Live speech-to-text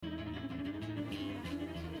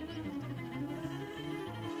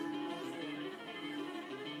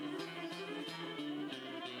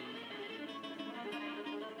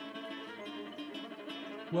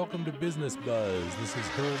Welcome to Business Buzz. This is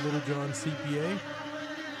Harold Littlejohn, CPA.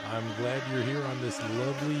 I'm glad you're here on this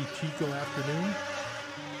lovely Chico afternoon.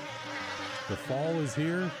 The fall is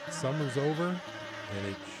here, summer's over, and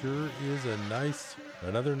it sure is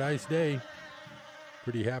another nice day.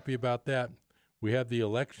 Pretty happy about that. We have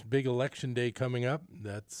the big election day coming up.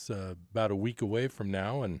 That's about a week away from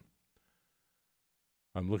now, and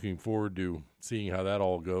I'm looking forward to seeing how that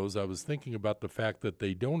all goes. I was thinking about the fact that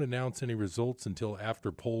they don't announce any results until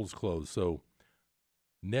after polls close. So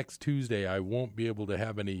next Tuesday, I won't be able to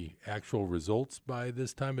have any actual results by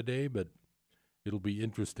this time of day, but it'll be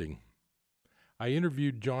interesting. I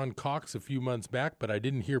interviewed John Cox a few months back, but I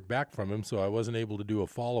didn't hear back from him, so I wasn't able to do a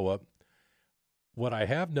follow-up. What I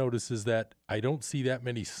have noticed is that I don't see that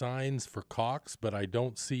many signs for Cox, but I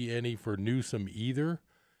don't see any for Newsom either.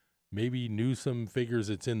 Maybe Newsom figures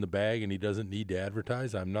it's in the bag and he doesn't need to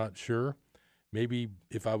advertise. I'm not sure. Maybe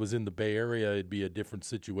if I was in the Bay Area, it'd be a different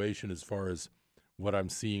situation as far as what I'm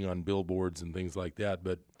seeing on billboards and things like that.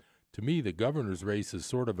 But to me, the governor's race is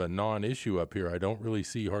sort of a non-issue up here. I don't really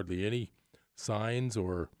see hardly any signs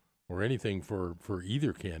or anything for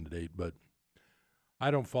either candidate, but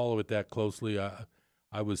I don't follow it that closely.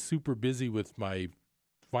 I was super busy with my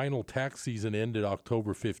final tax season ended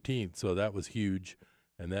October 15th, so that was huge.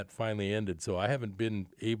 And that finally ended. So I haven't been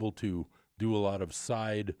able to do a lot of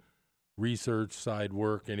side research, side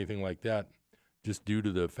work, anything like that, just due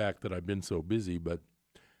to the fact that I've been so busy. But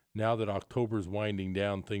now that October's winding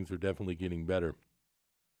down, things are definitely getting better.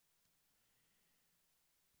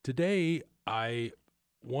 Today, I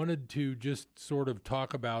wanted to just sort of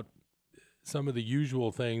talk about some of the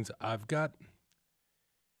usual things. I've got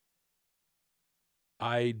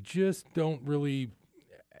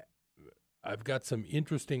some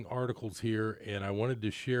interesting articles here, and I wanted to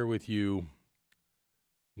share with you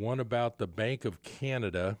one about the Bank of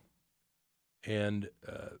Canada, and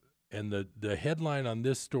the headline on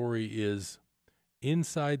this story is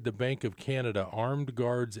 "Inside the Bank of Canada, Armed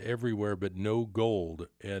Guards Everywhere but No Gold."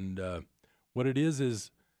 And what it is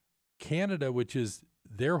Canada, which is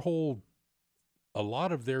a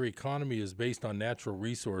lot of their economy is based on natural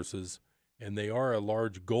resources, and they are a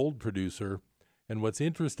large gold producer. And what's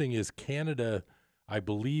interesting is Canada, I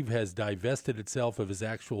believe, has divested itself of its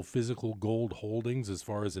actual physical gold holdings as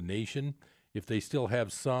far as a nation. If they still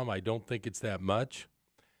have some, I don't think it's that much.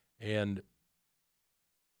 And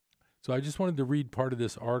so I just wanted to read part of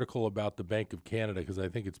this article about the Bank of Canada because I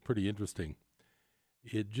think it's pretty interesting.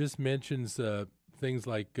 It just mentions things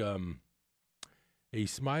like a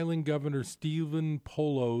smiling Governor Stephen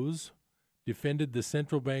Poloz defended the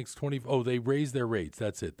central bank's they raised their rates.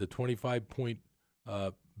 That's it. The 25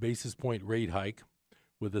 basis point rate hike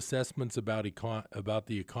with assessments about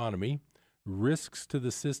the economy, risks to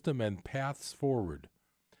the system, and paths forward.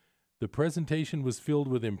 The presentation was filled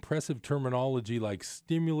with impressive terminology like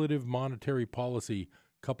stimulative monetary policy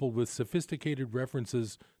coupled with sophisticated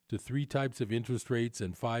references to 3 types of interest rates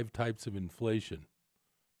and 5 types of inflation.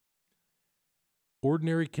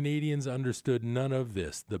 Ordinary Canadians understood none of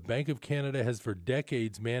this. The Bank of Canada has for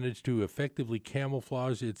decades managed to effectively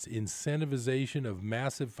camouflage its incentivization of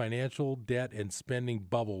massive financial debt and spending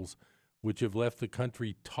bubbles, which have left the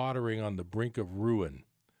country tottering on the brink of ruin.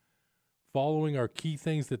 Following are key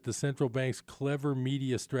things that the central bank's clever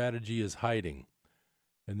media strategy is hiding.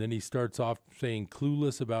 And then he starts off saying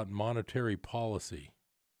clueless about monetary policy.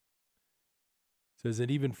 Says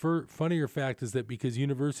an even funnier fact is that because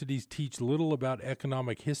universities teach little about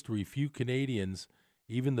economic history, few Canadians,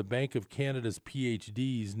 even the Bank of Canada's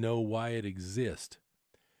PhDs, know why it exists.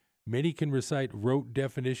 Many can recite rote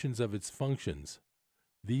definitions of its functions.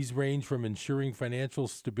 These range from ensuring financial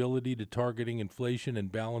stability to targeting inflation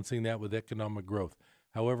and balancing that with economic growth.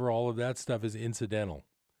 However, all of that stuff is incidental.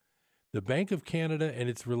 The Bank of Canada and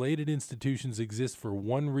its related institutions exist for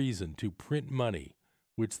one reason: to print money,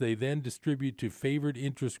 which they then distribute to favored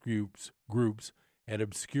interest groups and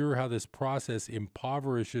obscure how this process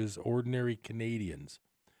impoverishes ordinary Canadians.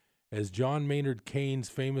 As John Maynard Keynes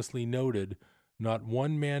famously noted, not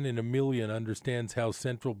one man in a million understands how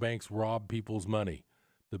central banks rob people's money.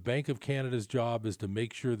 The Bank of Canada's job is to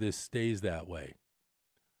make sure this stays that way.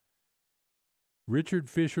 Richard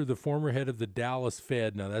Fisher, the former head of the Dallas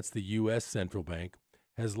Fed, now that's the U.S. central bank,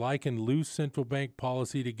 has likened loose central bank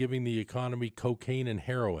policy to giving the economy cocaine and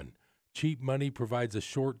heroin. Cheap money provides a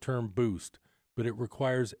short-term boost, but it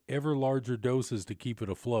requires ever larger doses to keep it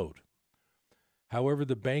afloat. However,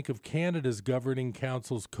 the Bank of Canada's governing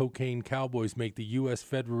council's cocaine cowboys make the U.S.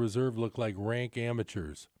 Federal Reserve look like rank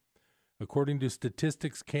amateurs. According to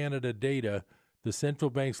Statistics Canada data, the central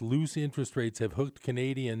bank's loose interest rates have hooked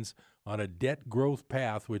Canadians on a debt growth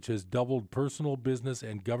path which has doubled personal, business,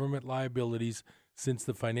 and government liabilities since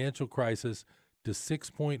the financial crisis to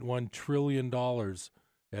 $6.1 trillion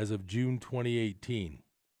as of June 2018.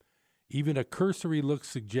 Even a cursory look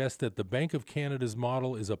suggests that the Bank of Canada's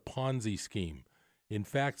model is a Ponzi scheme. In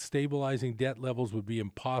fact, stabilizing debt levels would be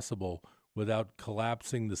impossible without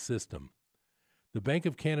collapsing the system. The Bank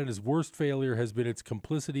of Canada's worst failure has been its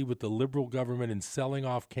complicity with the Liberal government in selling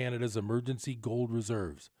off Canada's emergency gold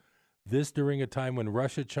reserves. This during a time when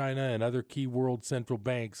Russia, China, and other key world central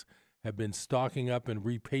banks have been stocking up and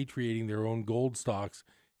repatriating their own gold stocks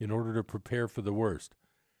in order to prepare for the worst.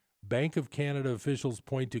 Bank of Canada officials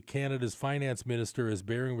point to Canada's finance minister as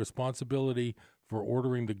bearing responsibility for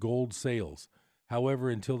ordering the gold sales. However,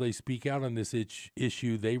 until they speak out on this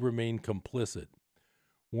issue, they remain complicit.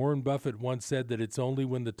 Warren Buffett once said that it's only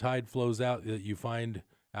when the tide flows out that you find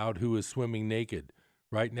out who is swimming naked.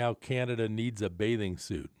 Right now, Canada needs a bathing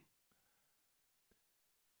suit.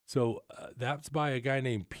 So that's by a guy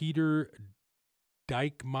named Peter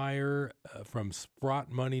Dykmeyer from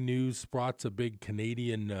Sprott Money News. Sprott's a big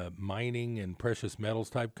Canadian mining and precious metals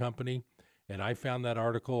type company. And I found that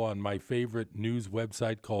article on my favorite news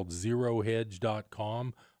website called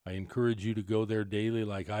zerohedge.com. I encourage you to go there daily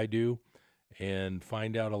like I do and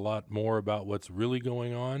find out a lot more about what's really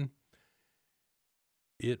going on.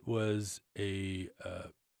 It was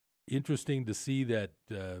interesting to see that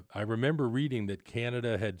I remember reading that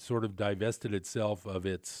Canada had sort of divested itself of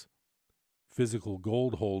its physical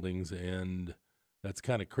gold holdings, and that's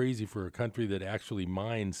kind of crazy for a country that actually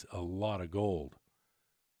mines a lot of gold.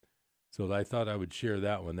 So I thought I would share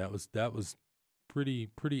that one. That was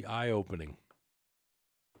pretty eye-opening.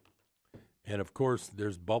 And of course,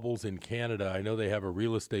 there's bubbles in Canada. I know they have a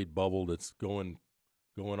real estate bubble that's going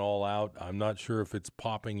all out. I'm not sure if it's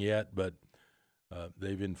popping yet, but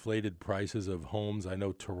they've inflated prices of homes. I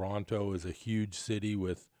know Toronto is a huge city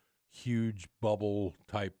with huge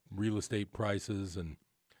bubble-type real estate prices, and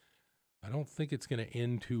I don't think it's going to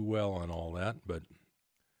end too well on all that, but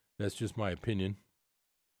that's just my opinion.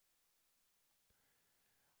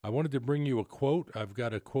 I wanted to bring you a quote. I've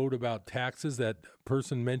got a quote about taxes. That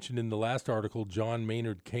person mentioned in the last article, John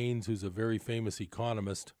Maynard Keynes, who's a very famous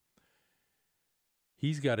economist.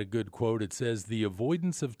 He's got a good quote. It says, "The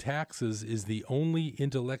avoidance of taxes is the only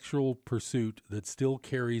intellectual pursuit that still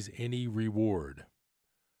carries any reward."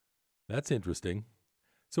 That's interesting.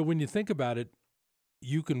 So when you think about it,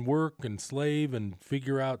 you can work and slave and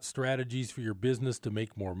figure out strategies for your business to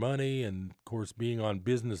make more money. And, of course, being on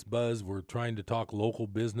Business Buzz, we're trying to talk local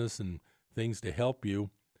business and things to help you.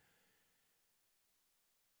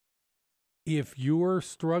 If you're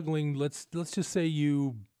struggling, let's just say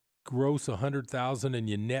you gross $100,000 and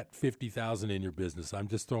you net $50,000 in your business. I'm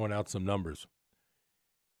just throwing out some numbers.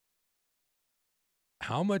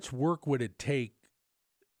 How much work would it take,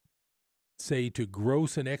 say, to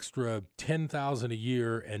gross an extra $10,000 a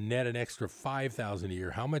year and net an extra $5,000 a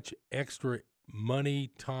year? How much extra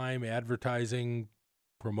money, time, advertising,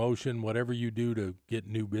 promotion, whatever you do to get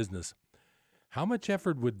new business, how much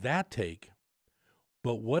effort would that take?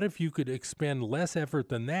 But what if you could expend less effort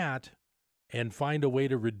than that and find a way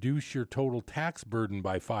to reduce your total tax burden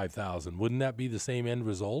by $5,000? Wouldn't that be the same end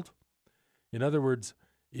result? In other words,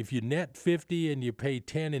 if you net 50 and you pay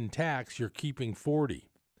 10 in tax, you're keeping 40.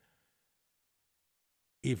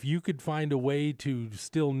 If you could find a way to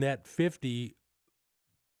still net 50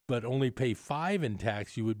 but only pay 5 in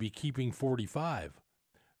tax, you would be keeping 45.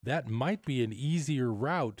 That might be an easier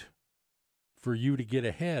route for you to get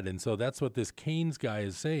ahead. And so that's what this Keynes guy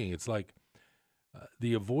is saying. It's like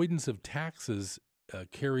the avoidance of taxes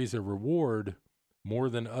carries a reward more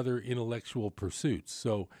than other intellectual pursuits.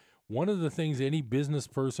 So one of the things any business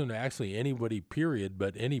person, actually anybody period,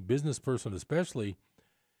 but any business person especially,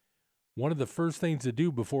 one of the first things to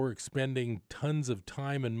do before expending tons of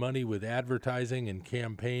time and money with advertising and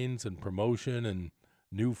campaigns and promotion and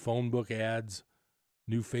new phone book ads,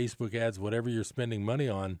 new Facebook ads, whatever you're spending money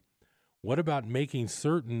on, what about making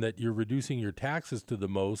certain that you're reducing your taxes to the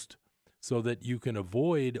most so that you can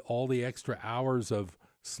avoid all the extra hours of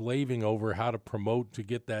slaving over how to promote to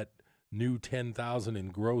get that new $10,000 in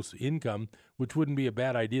gross income, which wouldn't be a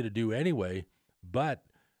bad idea to do anyway, but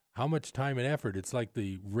how much time and effort? It's like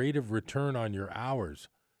the rate of return on your hours.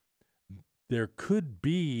 There could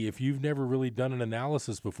be, if you've never really done an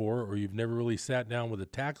analysis before or you've never really sat down with a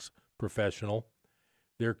tax professional,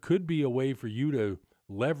 there could be a way for you to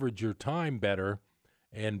leverage your time better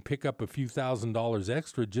and pick up a few $1,000s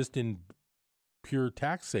extra just in pure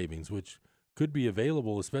tax savings, which could be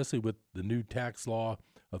available, especially with the new tax law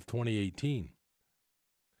of 2018.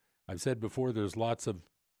 I've said before, there's lots of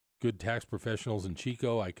good tax professionals in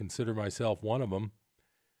Chico. I consider myself one of them.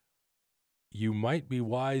 You might be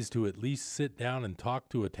wise to at least sit down and talk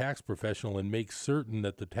to a tax professional and make certain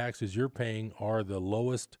that the taxes you're paying are the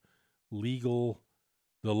lowest legal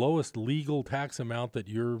tax amount that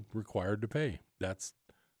you're required to pay. That's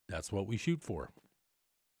what we shoot for.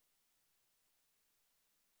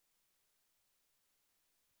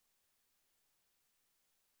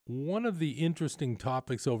 One of the interesting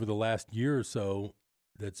topics over the last year or so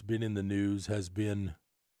that's been in the news has been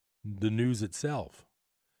the news itself.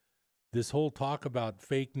 This whole talk about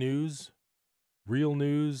fake news, real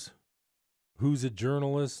news, who's a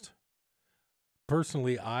journalist.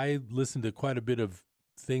 Personally, I listen to quite a bit of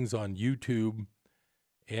things on YouTube,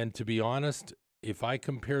 and to be honest, if I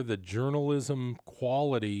compare the journalism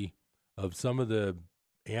quality of some of the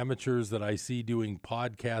amateurs that I see doing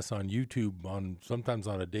podcasts on YouTube sometimes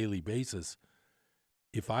on a daily basis,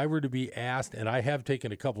 if I were to be asked, and I have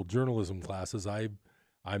taken a couple journalism classes, I'm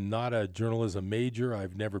not a journalism major.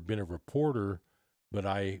 I've never been a reporter, but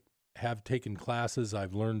I have taken classes.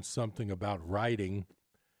 I've learned something about writing.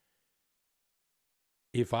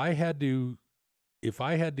 If I had to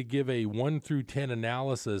give a 1 through 10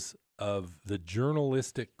 analysis of the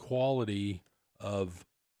journalistic quality of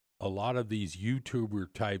a lot of these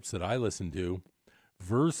YouTuber types that I listen to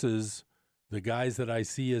versus the guys that I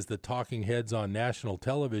see as the talking heads on national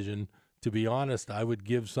television, to be honest, I would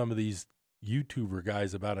give some of these YouTuber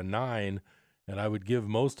guys about a 9, and I would give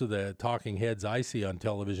most of the talking heads I see on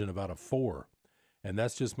television about a 4. And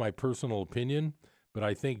that's just my personal opinion. But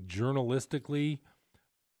I think journalistically,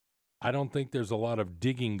 I don't think there's a lot of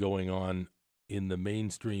digging going on in the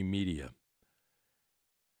mainstream media.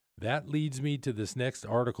 That leads me to this next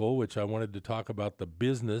article, which I wanted to talk about the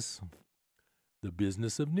business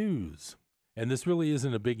of news. And this really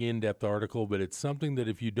isn't a big in-depth article, but it's something that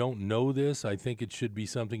if you don't know this, I think it should be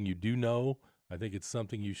something you do know. I think it's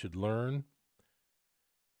something you should learn.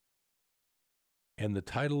 And the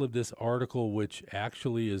title of this article, which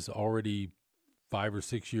actually is already 5 or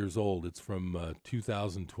 6 years old, it's from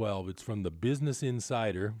 2012. It's from the Business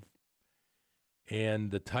Insider.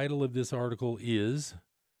 And the title of this article is,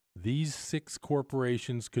 "These 6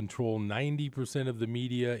 corporations control 90% of the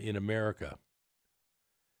media in America."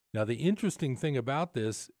 Now, the interesting thing about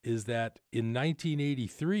this is that in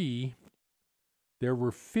 1983, there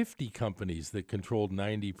were 50 companies that controlled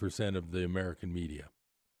 90% of the American media.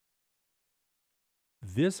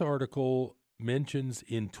 This article mentions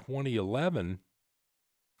in 2011,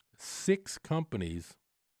 6 companies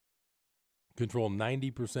control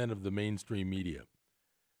 90% of the mainstream media.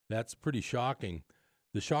 That's pretty shocking.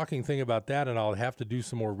 The shocking thing about that, and I'll have to do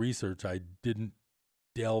some more research, I didn't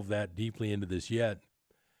delve that deeply into this yet,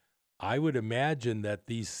 I would imagine that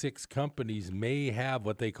these 6 companies may have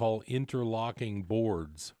what they call interlocking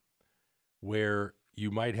boards, where you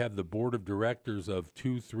might have the board of directors of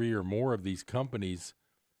 2, 3, or more of these companies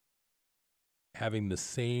having the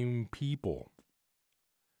same people.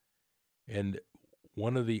 And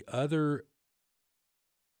one of the other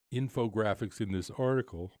infographics in this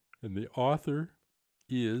article, and the author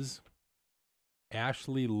is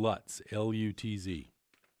Ashley Lutz, Lutz.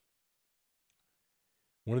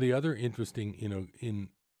 One of the other interesting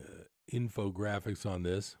infographics on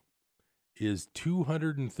this is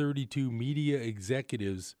 232 media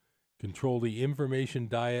executives control the information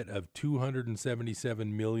diet of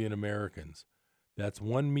 277 million Americans. That's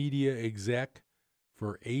one media exec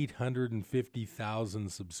for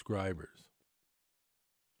 850,000 subscribers.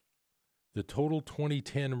 The total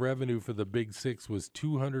 2010 revenue for the Big 6 was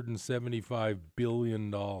 $275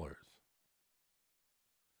 billion.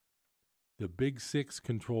 The Big 6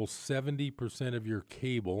 controls 70% of your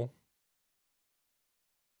cable.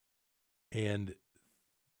 And,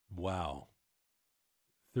 wow,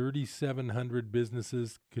 3,700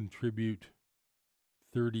 businesses contribute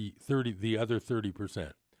the other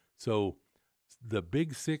 30%. So the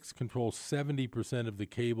Big 6 controls 70% of the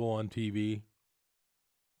cable on TV.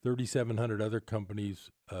 3,700 other companies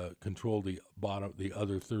control the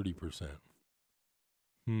other 30%.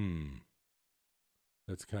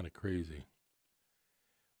 That's kind of crazy.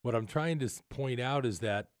 What I'm trying to point out is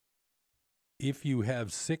that if you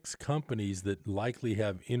have 6 companies that likely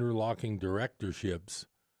have interlocking directorships,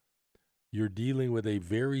 you're dealing with a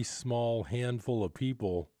very small handful of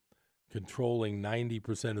people controlling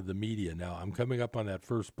 90% of the media. Now, I'm coming up on that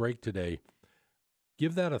first break today.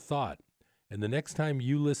 Give that a thought. And the next time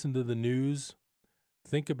you listen to the news,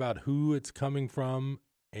 think about who it's coming from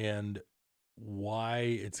and why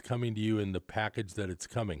it's coming to you in the package that it's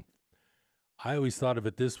coming. I always thought of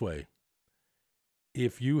it this way.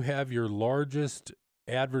 If you have your largest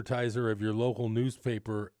advertiser of your local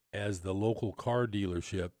newspaper as the local car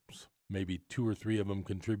dealerships, maybe 2 or 3 of them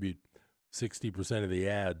contribute 60% of the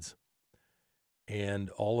ads, and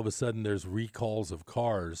all of a sudden there's recalls of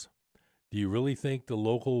cars, do you really think the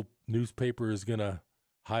local newspaper is going to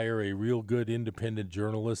hire a real good independent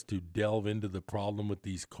journalist to delve into the problem with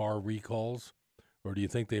these car recalls? Or do you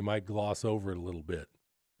think they might gloss over it a little bit?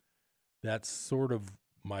 That's sort of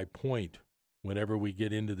my point whenever we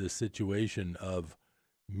get into this situation of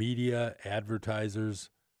media,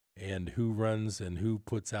 advertisers, and who runs and who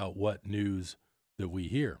puts out what news that we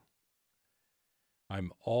hear.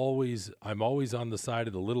 I'm always on the side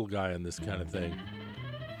of the little guy on this kind of thing,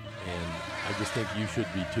 and I just think you should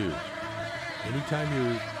be too. Anytime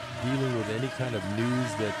you're dealing with any kind of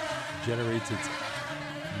news that generates its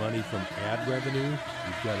money from ad revenue,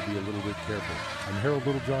 you've got to be a little bit careful. I'm Harold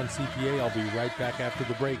Littlejohn, CPA. I'll be right back after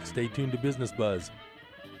the break. Stay tuned to Business Buzz.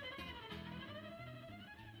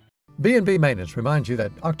 B&B Maintenance reminds you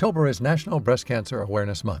that October is National Breast Cancer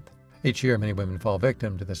Awareness Month. Each year, many women fall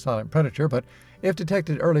victim to the silent predator, but if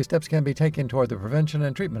detected early, steps can be taken toward the prevention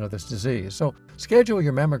and treatment of this disease. So schedule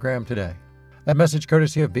your mammogram today. That message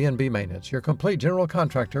courtesy of B&B Maintenance, your complete general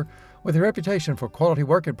contractor with a reputation for quality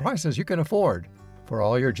work at prices you can afford. For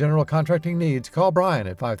all your general contracting needs, call Brian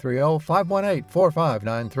at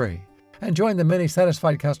 530-518-4593 and join the many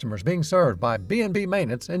satisfied customers being served by B&B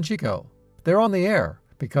Maintenance in Chico. They're on the air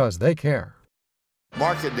because they care.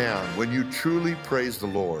 Mark it down. When you truly praise the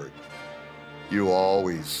Lord, you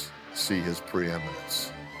always see his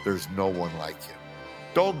preeminence. There's no one like him.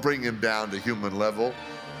 Don't bring him down to human level.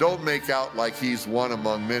 Don't make out like he's one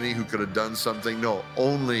among many who could have done something. No,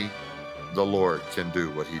 only the Lord can do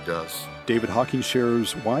what he does. David Hawkins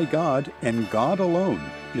shares why God and God alone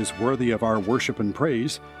is worthy of our worship and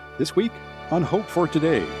praise this week on Hope for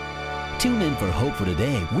Today. Tune in for Hope for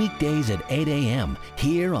Today weekdays at 8 a.m.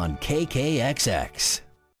 here on KKXX.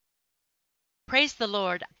 Praise the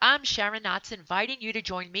Lord. I'm Sharon Knotts, inviting you to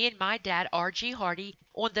join me and my dad, R.G. Hardy,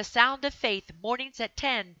 on The Sound of Faith, mornings at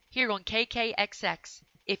 10 here on KKXX.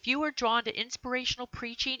 If you are drawn to inspirational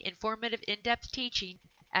preaching, informative in-depth teaching,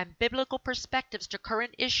 and biblical perspectives to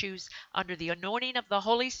current issues under the anointing of the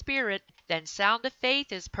Holy Spirit, then Sound of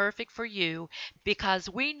Faith is perfect for you, because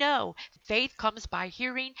we know faith comes by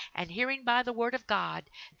hearing and hearing by the Word of God.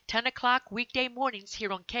 10 o'clock weekday mornings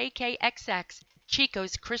here on KKXX,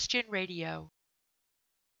 Chico's Christian Radio.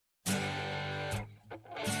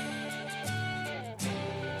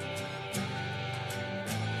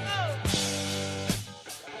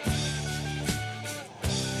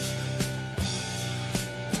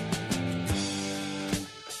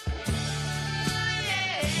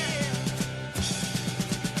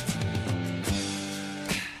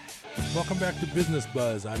 Welcome back to Business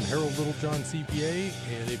Buzz. I'm Harold Littlejohn, CPA,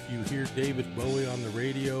 and if you hear David Bowie on the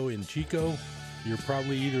radio in Chico, you're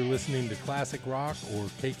probably either listening to classic rock or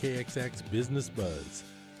KKXX Business Buzz.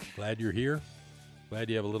 Glad you're here. Glad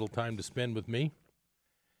you have a little time to spend with me.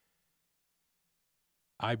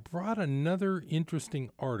 I brought another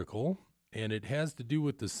interesting article, and it has to do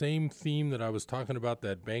with the same theme that I was talking about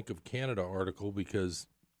that Bank of Canada article, because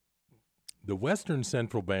the Western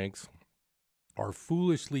central banks are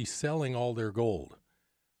foolishly selling all their gold.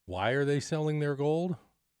 Why are they selling their gold?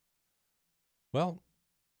 Well,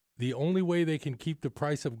 the only way they can keep the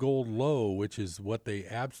price of gold low, which is what they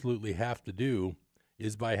absolutely have to do,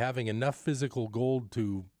 is by having enough physical gold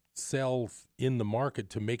to sell in the market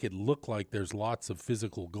to make it look like there's lots of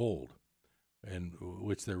physical gold, and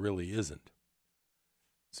which there really isn't.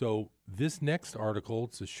 So this next article,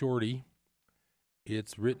 it's a shorty.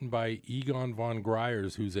 It's written by Egon von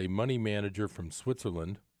Greyerz, who's a money manager from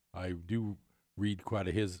Switzerland. I do read quite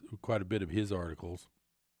a bit of his articles.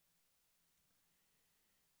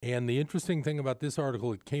 And the interesting thing about this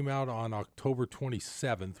article, it came out on October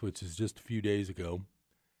 27th, which is just a few days ago.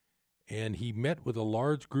 And he met with a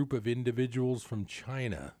large group of individuals from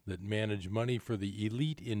China that manage money for the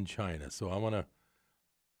elite in China. So I want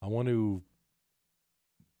to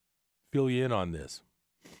fill you in on this.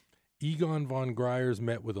 Egon von Greyerz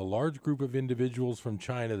met with a large group of individuals from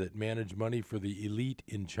China that manage money for the elite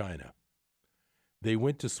in China. They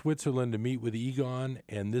went to Switzerland to meet with Egon,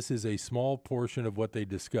 and this is a small portion of what they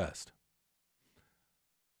discussed.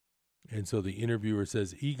 And so the interviewer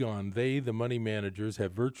says, Egon, they, the money managers,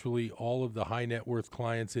 have virtually all of the high net worth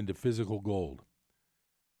clients into physical gold.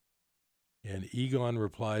 And Egon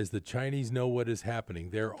replies, the Chinese know what is happening.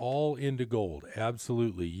 They're all into gold.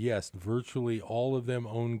 Absolutely. Yes, virtually all of them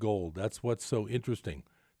own gold. That's what's so interesting.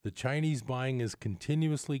 The Chinese buying is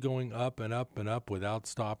continuously going up and up and up without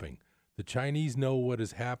stopping. The Chinese know what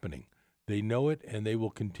is happening. They know it, and they will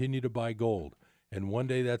continue to buy gold. And one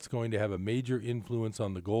day that's going to have a major influence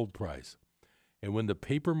on the gold price. And when the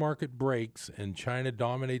paper market breaks and China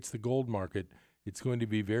dominates the gold market, it's going to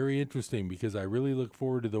be very interesting, because I really look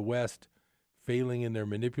forward to the West failing in their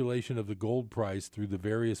manipulation of the gold price through the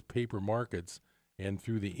various paper markets and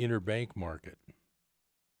through the interbank market.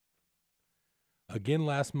 Again,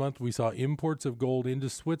 last month we saw imports of gold into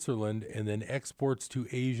Switzerland and then exports to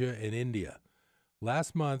Asia and India.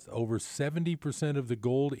 Last month, over 70% of the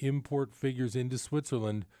gold import figures into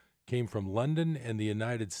Switzerland came from London and the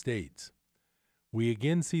United States. We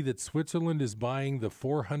again see that Switzerland is buying the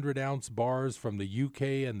 400-ounce bars from the UK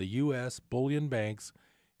and the US bullion banks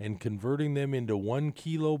and converting them into 1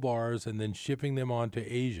 kilo bars and then shipping them on to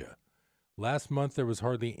Asia. Last month, there was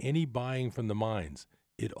hardly any buying from the mines.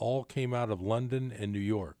 It all came out of London and New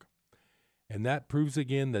York. And that proves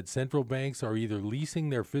again that central banks are either leasing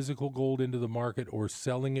their physical gold into the market or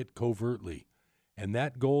selling it covertly. And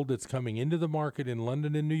that gold that's coming into the market in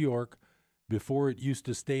London and New York, before it used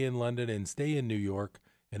to stay in London and stay in New York,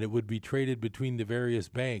 and it would be traded between the various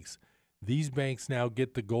banks, these banks now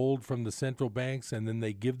get the gold from the central banks, and then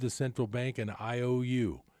they give the central bank an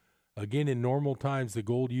IOU. Again, in normal times, the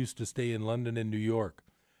gold used to stay in London and New York.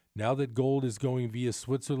 Now that gold is going via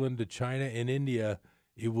Switzerland to China and India,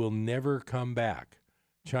 it will never come back.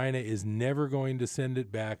 China is never going to send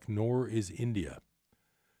it back, nor is India.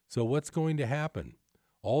 So what's going to happen?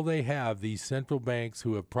 All they have, these central banks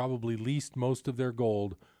who have probably leased most of their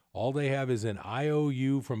gold, all they have is an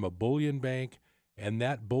IOU from a bullion bank, and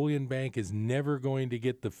that bullion bank is never going to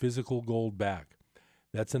get the physical gold back.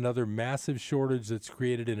 That's another massive shortage that's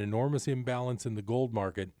created an enormous imbalance in the gold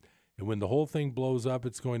market, and when the whole thing blows up,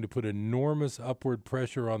 it's going to put enormous upward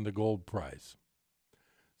pressure on the gold price.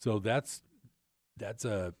 So that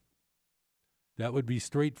would be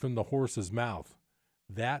straight from the horse's mouth.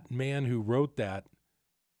 That man who wrote that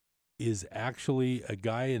is actually a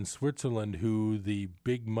guy in Switzerland who the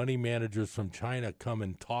big money managers from China come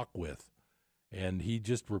and talk with. And he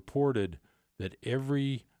just reported that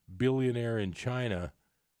every billionaire in China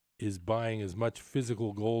is buying as much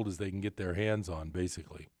physical gold as they can get their hands on,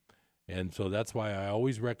 basically. And so that's why I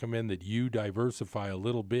always recommend that you diversify a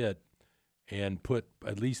little bit and put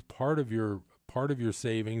at least part of your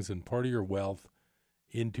savings and part of your wealth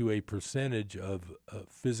into a percentage of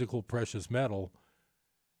physical precious metal.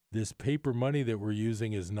 This paper money that we're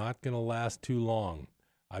using is not going to last too long.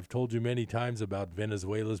 I've told you many times about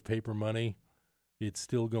Venezuela's paper money. It's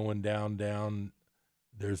still going down.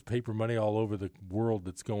 There's paper money all over the world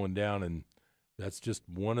that's going down, and that's just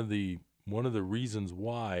one of the reasons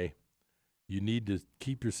why you need to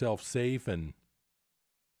keep yourself safe and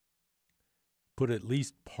put at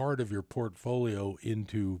least part of your portfolio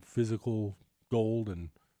into physical gold and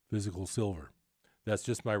physical silver. That's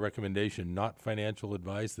just my recommendation, not financial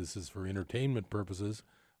advice. This is for entertainment purposes.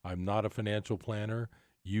 I'm not a financial planner.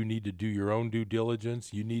 You need to do your own due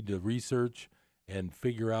diligence. You need to research and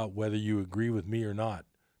figure out whether you agree with me or not.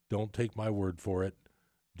 Don't take my word for it.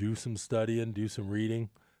 Do some studying, do some reading.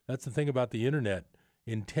 That's the thing about the internet.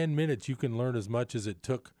 In 10 minutes, you can learn as much as it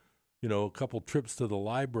took, a couple trips to the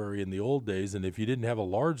library in the old days. And if you didn't have a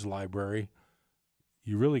large library,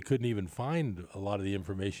 you really couldn't even find a lot of the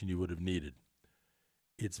information you would have needed.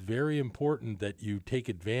 It's very important that you take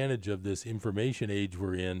advantage of this information age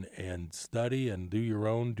we're in and study and do your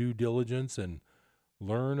own due diligence and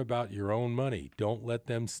learn about your own money. Don't let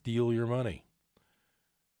them steal your money.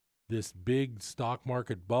 This big stock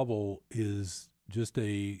market bubble is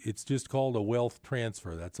it's just called a wealth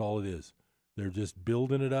transfer. That's all it is. They're just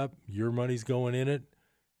building it up. Your money's going in it.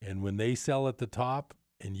 And when they sell at the top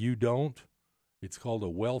and you don't, it's called a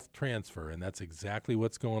wealth transfer. And that's exactly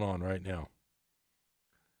what's going on right now.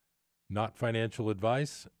 Not financial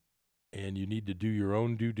advice, and you need to do your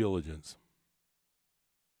own due diligence.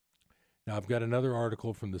 Now, I've got another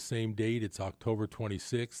article from the same date. It's October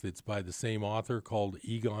 26th. It's by the same author called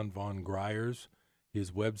Egon von Greyerz.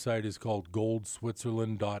 His website is called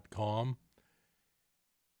goldswitzerland.com.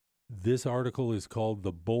 This article is called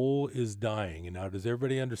The Bull is Dying. And now, does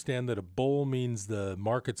everybody understand that a bull means the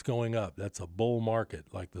market's going up? That's a bull market,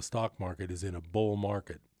 like the stock market is in a bull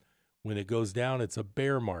market. When it goes down, it's a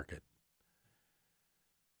bear market.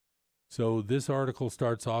 So this article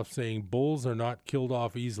starts off saying, bulls are not killed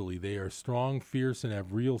off easily. They are strong, fierce, and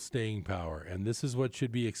have real staying power. And this is what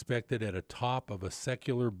should be expected at a top of a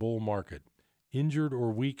secular bull market. Injured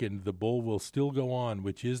or weakened, the bull will still go on,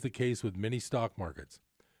 which is the case with many stock markets.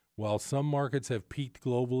 While some markets have peaked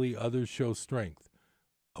globally, others show strength.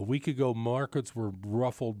 A week ago, markets were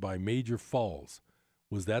ruffled by major falls.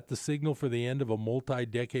 Was that the signal for the end of a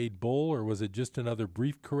multi-decade bull, or was it just another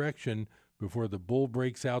brief correction before the bull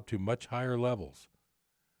breaks out to much higher levels.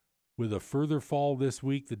 With a further fall this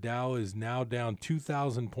week, the Dow is now down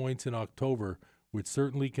 2,000 points in October, which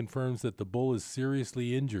certainly confirms that the bull is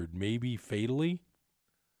seriously injured, maybe fatally.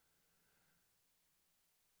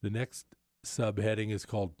 The next subheading is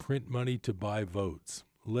called Print Money to Buy Votes.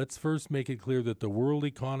 Let's first make it clear that the world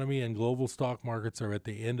economy and global stock markets are at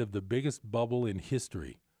the end of the biggest bubble in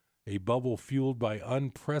history, a bubble fueled by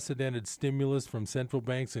unprecedented stimulus from central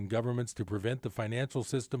banks and governments to prevent the financial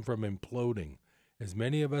system from imploding. As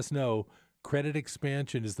many of us know, credit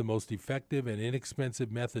expansion is the most effective and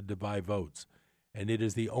inexpensive method to buy votes, and it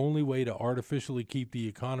is the only way to artificially keep the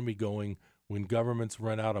economy going when governments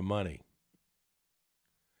run out of money.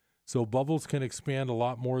 So bubbles can expand a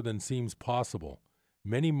lot more than seems possible.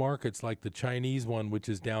 Many markets, like the Chinese one, which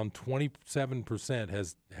is down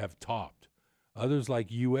 27%, have topped. Others,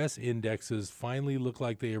 like U.S. indexes, finally look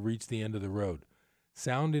like they have reached the end of the road.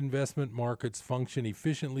 Sound investment markets function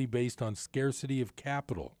efficiently based on scarcity of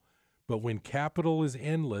capital. But when capital is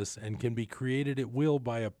endless and can be created at will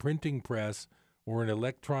by a printing press or an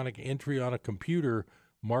electronic entry on a computer,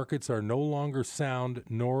 markets are no longer sound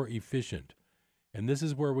nor efficient. And this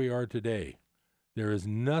is where we are today. There is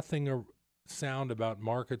nothing sound about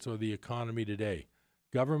markets or the economy today.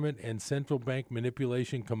 Government and central bank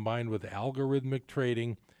manipulation combined with algorithmic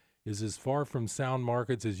trading is as far from sound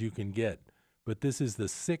markets as you can get. But this is the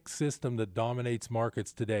sick system that dominates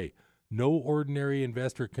markets today. No ordinary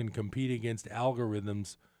investor can compete against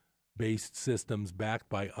algorithms-based systems backed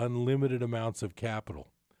by unlimited amounts of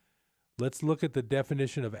capital. Let's look at the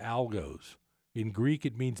definition of algos. In Greek,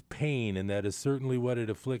 it means pain, and that is certainly what it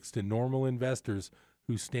afflicts to normal investors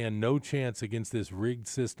who stand no chance against this rigged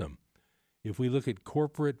system. If we look at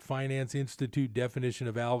Corporate Finance Institute definition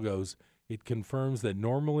of algos, it confirms that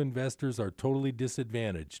normal investors are totally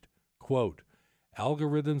disadvantaged. Quote,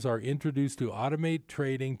 algorithms are introduced to automate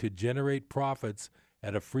trading to generate profits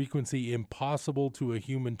at a frequency impossible to a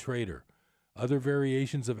human trader. Other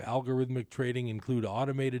variations of algorithmic trading include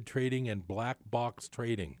automated trading and black box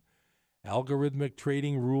trading. Algorithmic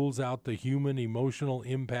trading rules out the human emotional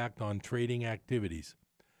impact on trading activities.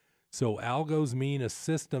 So algos mean a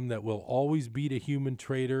system that will always beat a human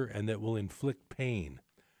trader and that will inflict pain.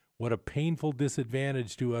 What a painful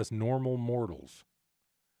disadvantage to us normal mortals.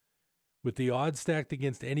 With the odds stacked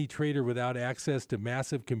against any trader without access to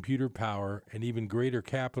massive computer power and even greater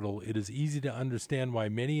capital, it is easy to understand why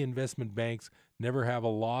many investment banks never have a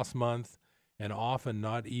loss month and often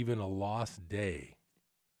not even a loss day.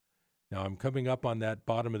 Now, I'm coming up on that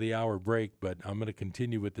bottom of the hour break, but I'm going to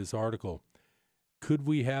continue with this article. Could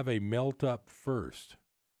we have a melt up first?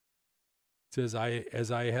 It says,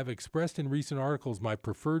 as I have expressed in recent articles, my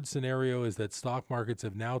preferred scenario is that stock markets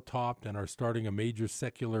have now topped and are starting a major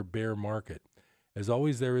secular bear market. As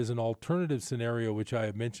always, there is an alternative scenario which I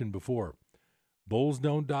have mentioned before. Bulls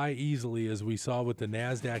don't die easily, as we saw with the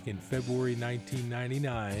NASDAQ in February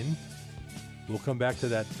 1999. We'll come back to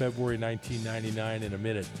that February 1999 in a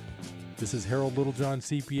minute. This is Harold Littlejohn,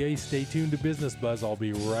 CPA. Stay tuned to Business Buzz. I'll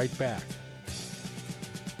be right back.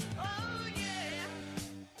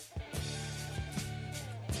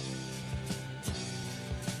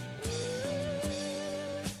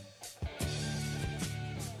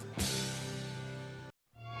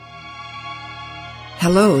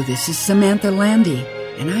 Hello, this is Samantha Landy,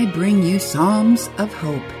 and I bring you Psalms of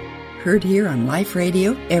Hope. Heard here on Life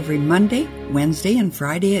Radio every Monday, Wednesday, and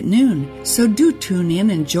Friday at noon. So do tune in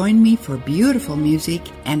and join me for beautiful music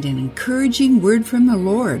and an encouraging word from the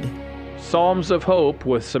Lord. Psalms of Hope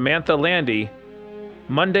with Samantha Landy,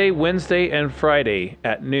 Monday, Wednesday, and Friday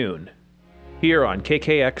at noon, here on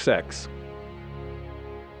KKXX.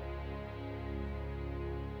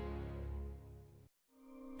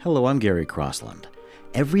 Hello, I'm Gary Crossland.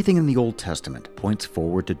 Everything in the Old Testament points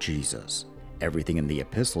forward to Jesus. Everything in the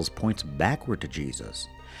epistles points backward to Jesus.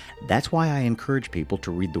 That's why I encourage people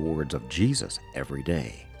to read the words of Jesus every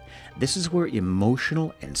day. This is where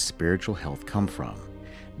emotional and spiritual health come from.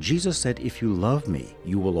 Jesus said, if you love me,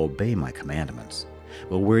 you will obey my commandments.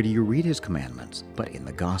 Well, where do you read his commandments? But in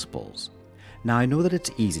the Gospels. Now, I know that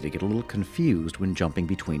it's easy to get a little confused when jumping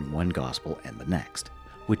between one Gospel and the next,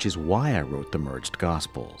 which is why I wrote the Merged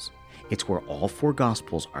Gospels. It's where all four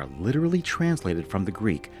Gospels are literally translated from the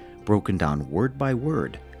Greek, broken down word by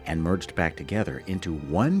word, and merged back together into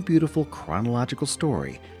one beautiful chronological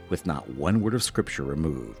story with not one word of Scripture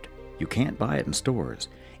removed. You can't buy it in stores.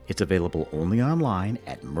 It's available only online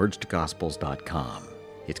at mergedgospels.com.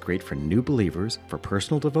 It's great for new believers, for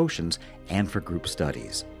personal devotions, and for group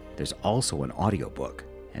studies. There's also an audiobook.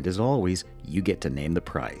 And as always, you get to name the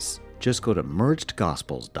price. Just go to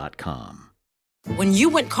mergedgospels.com. When you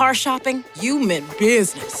went car shopping, you meant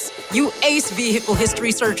business. You aced vehicle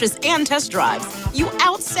history searches and test drives. You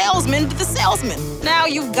out-salesmaned the salesman. Now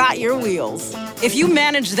you've got your wheels. If you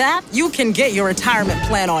manage that, you can get your retirement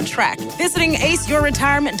plan on track. Visiting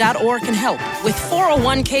aceyourretirement.org can help. With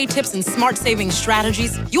 401k tips and smart saving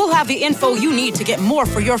strategies, you'll have the info you need to get more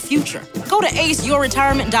for your future. Go to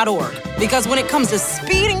aceyourretirement.org, because when it comes to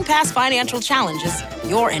speeding past financial challenges,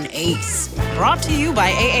 you're an ace. Brought to you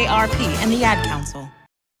by AARP and the Ad Council.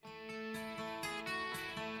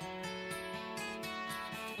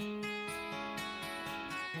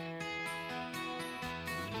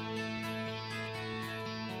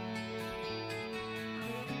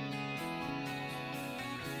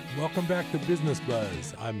 Welcome back to Business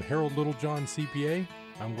Buzz. I'm Harold Littlejohn, CPA.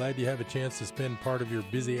 I'm glad you have a chance to spend part of your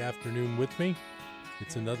busy afternoon with me.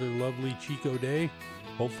 It's another lovely Chico day.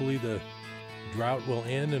 Hopefully the drought will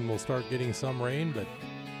end and we'll start getting some rain, but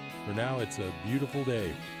for now it's a beautiful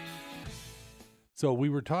day. So we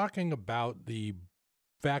were talking about the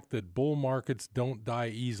fact that bull markets don't die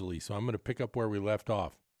easily, so I'm going to pick up where we left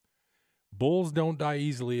off. Bulls don't die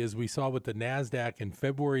easily, as we saw with the NASDAQ in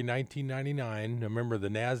February 1999. Remember, the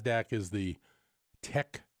NASDAQ is the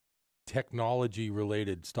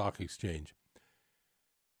technology-related stock exchange.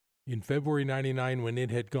 In February 99, when it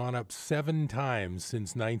had gone up 7 times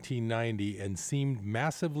since 1990 and seemed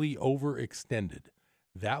massively overextended,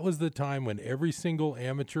 that was the time when every single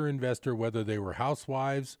amateur investor, whether they were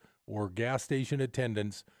housewives or gas station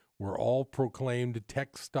attendants, were all proclaimed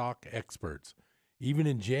tech stock experts. Even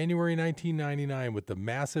in January 1999, with the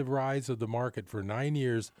massive rise of the market for 9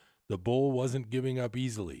 years, the bull wasn't giving up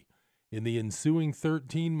easily. In the ensuing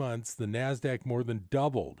 13 months, the NASDAQ more than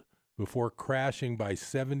doubled before crashing by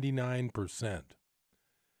 79%.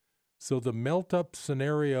 So the melt-up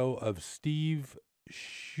scenario of Steve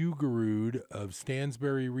Shugarud of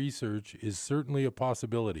Stansberry Research is certainly a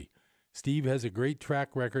possibility. Steve has a great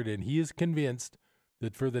track record, and he is convinced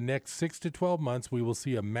that for the next 6 to 12 months, we will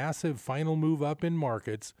see a massive final move up in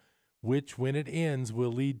markets, which, when it ends,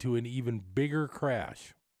 will lead to an even bigger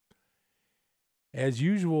crash. As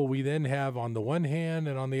usual, we then have on the one hand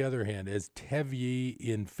and on the other hand, as Tevye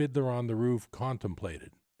in Fiddler on the Roof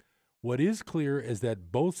contemplated. What is clear is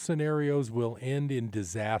that both scenarios will end in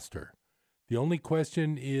disaster. The only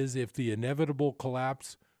question is if the inevitable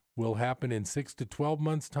collapse will happen in 6 to 12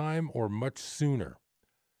 months' time or much sooner.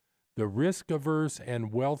 The risk-averse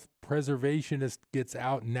and wealth preservationist gets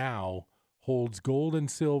out now, holds gold and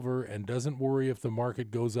silver, and doesn't worry if the market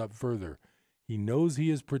goes up further. He knows he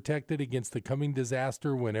is protected against the coming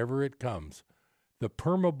disaster whenever it comes. The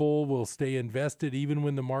perma-bull will stay invested even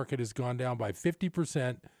when the market has gone down by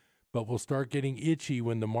 50%, but will start getting itchy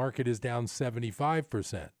when the market is down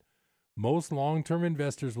 75%. Most long-term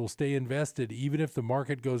investors will stay invested even if the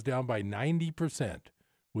market goes down by 90%,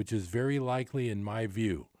 which is very likely in my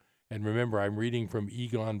view. And remember, I'm reading from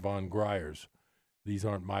Egon von Greyer's. These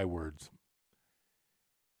aren't my words.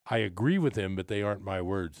 I agree with him, but they aren't my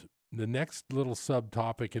words. The next little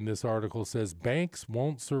subtopic in this article says, banks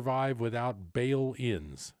won't survive without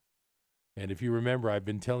bail-ins. And if you remember, I've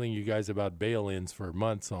been telling you guys about bail-ins for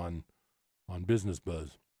months on Business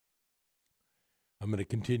Buzz. I'm going to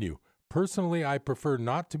continue. Personally, I prefer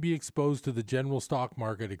not to be exposed to the general stock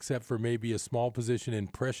market except for maybe a small position in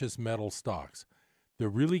precious metal stocks. The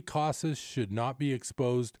really cautious should not be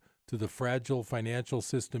exposed to the fragile financial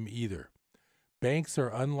system either. Banks are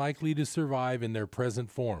unlikely to survive in their present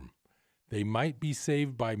form. They might be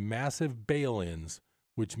saved by massive bail-ins,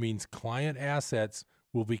 which means client assets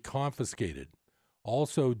will be confiscated.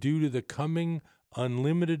 Also, due to the coming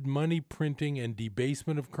unlimited money printing and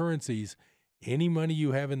debasement of currencies, any money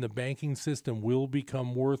you have in the banking system will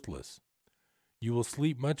become worthless. You will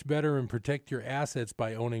sleep much better and protect your assets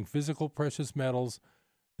by owning physical precious metals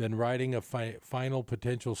than riding a final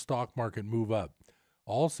potential stock market move up.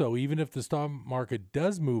 Also, even if the stock market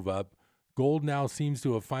does move up, gold now seems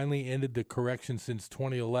to have finally ended the correction since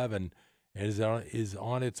 2011 and is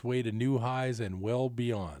on its way to new highs and well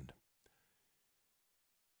beyond.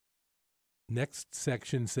 Next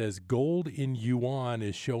section says gold in yuan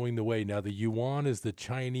is showing the way. Now, the yuan is the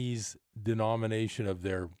Chinese denomination of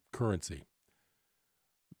their currency.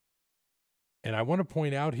 And I want to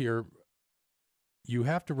point out here, you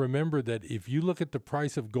have to remember that if you look at the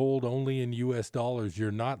price of gold only in U.S. dollars,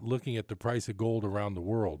 you're not looking at the price of gold around the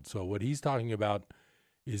world. So what he's talking about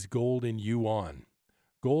is gold in yuan.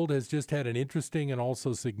 Gold has just had an interesting and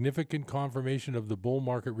also significant confirmation of the bull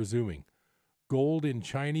market resuming. Gold in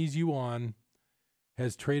Chinese yuan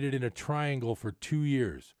has traded in a triangle for 2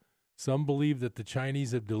 years. Some believe that the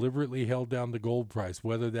Chinese have deliberately held down the gold price.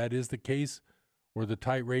 Whether that is the case or the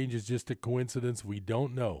tight range is just a coincidence, we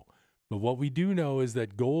don't know. But what we do know is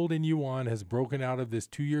that gold in yuan has broken out of this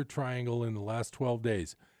 2-year triangle in the last 12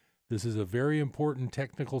 days. This is a very important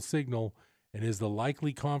technical signal and is the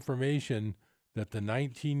likely confirmation that the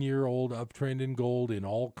 19-year-old uptrend in gold in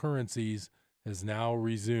all currencies has now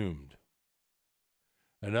resumed.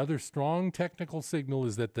 Another strong technical signal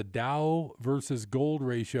is that the Dow versus gold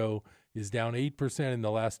ratio is down 8% in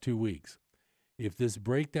the last 2 weeks. If this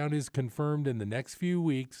breakdown is confirmed in the next few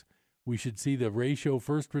weeks, we should see the ratio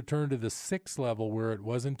first return to the 6 level where it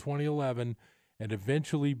was in 2011 and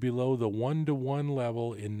eventually below the 1-to-1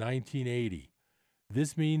 level in 1980.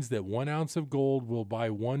 This means that 1 ounce of gold will buy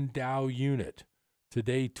 1 Dow unit.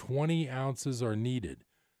 Today, 20 ounces are needed.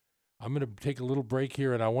 I'm going to take a little break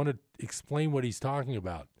here, and I want to explain what he's talking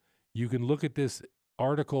about. You can look at this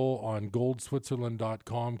article on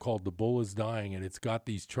goldswitzerland.com called The Bull is Dying, and it's got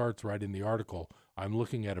these charts right in the article. I'm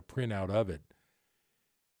looking at a printout of it.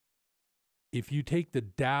 If you take the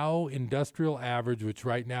Dow Industrial Average, which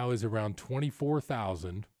right now is around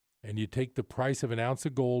 24,000, and you take the price of an ounce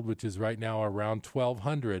of gold, which is right now around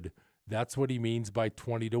 1,200, that's what he means by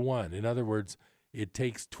 20-to-1. In other words, it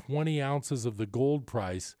takes 20 ounces of the gold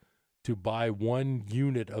price to buy 1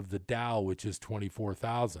 unit of the Dow, which is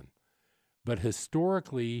 24,000. But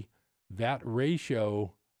historically, that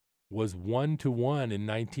ratio was 1-to-1 in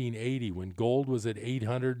 1980. When gold was at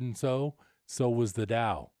 800 and so was the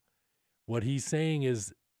Dow. What he's saying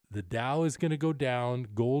is the Dow is going to go down,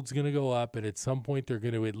 gold's going to go up, and at some point they're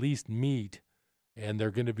going to at least meet, and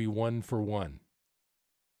they're going to be 1-for-1.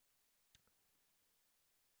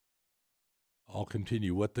 I'll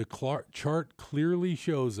continue. What the chart clearly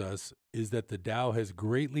shows us is that the Dow has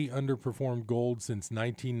greatly underperformed gold since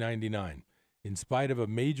 1999. In spite of a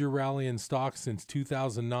major rally in stocks since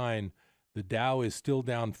 2009, the Dow is still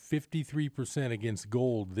down 53% against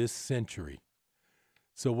gold this century.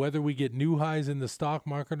 So whether we get new highs in the stock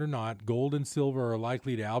market or not, gold and silver are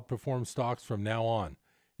likely to outperform stocks from now on.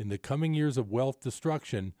 In the coming years of wealth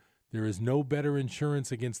destruction, there is no better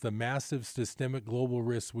insurance against the massive systemic global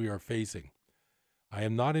risks we are facing. I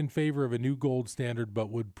am not in favor of a new gold standard,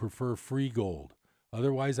 but would prefer free gold.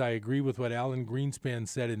 Otherwise, I agree with what Alan Greenspan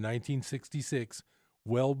said in 1966,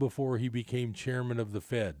 well before he became chairman of the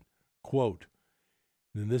Fed. Quote,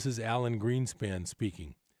 and this is Alan Greenspan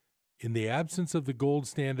speaking, "In the absence of the gold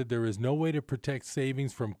standard, there is no way to protect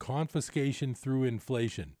savings from confiscation through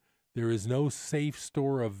inflation. There is no safe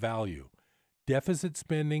store of value. Deficit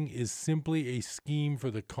spending is simply a scheme for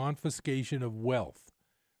the confiscation of wealth.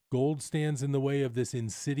 Gold stands in the way of this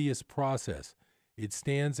insidious process. It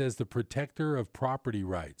stands as the protector of property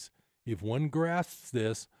rights. If one grasps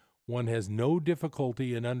this, one has no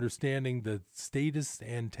difficulty in understanding the statist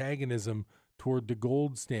antagonism toward the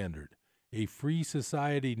gold standard. A free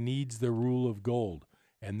society needs the rule of gold."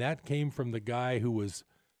 And that came from the guy who was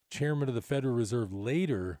chairman of the Federal Reserve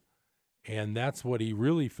later, and that's what he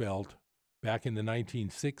really felt back in the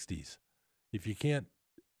 1960s. If you can't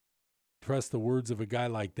trust the words of a guy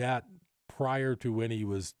like that prior to when he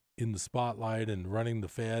was in the spotlight and running the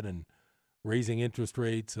Fed and raising interest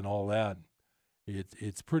rates and all that,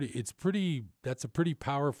 that's a pretty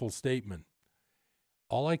powerful statement.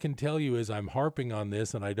 All I can tell you is I'm harping on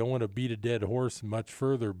this, and I don't want to beat a dead horse much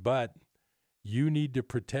further, but you need to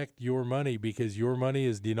protect your money because your money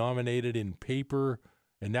is denominated in paper,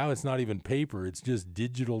 and now it's not even paper, it's just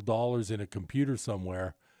digital dollars in a computer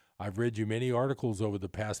somewhere. I've read you many articles over the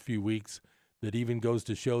past few weeks that even goes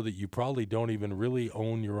to show that you probably don't even really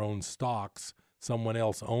own your own stocks. Someone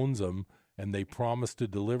else owns them, and they promise to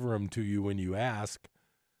deliver them to you when you ask.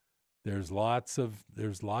 There's lots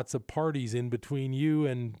of parties in between you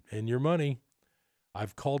and your money.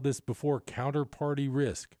 I've called this before counterparty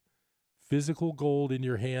risk. Physical gold in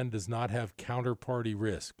your hand does not have counterparty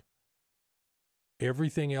risk.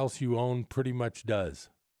 Everything else you own pretty much does.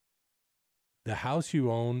 The house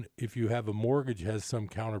you own, if you have a mortgage, has some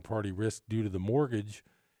counterparty risk due to the mortgage.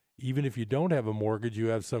 Even if you don't have a mortgage, you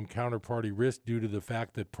have some counterparty risk due to the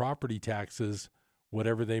fact that property taxes,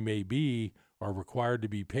 whatever they may be, are required to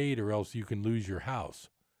be paid, or else you can lose your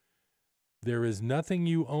house. There is nothing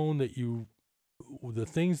you own the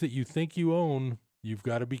things that you think you own, you've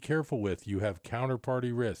got to be careful with. You have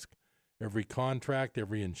counterparty risk. Every contract,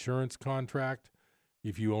 every insurance contract,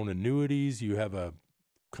 if you own annuities, you have a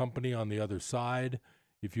company on the other side.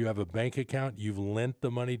 If you have a bank account, you've lent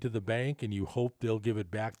the money to the bank and you hope they'll give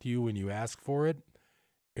it back to you when you ask for it.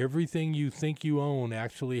 Everything you think you own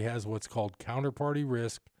actually has what's called counterparty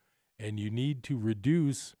risk, and you need to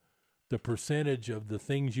reduce the percentage of the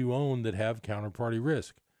things you own that have counterparty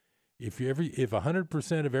risk. If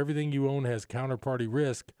 100% of everything you own has counterparty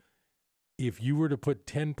risk, if you were to put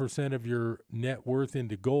 10% of your net worth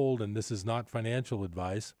into gold, and this is not financial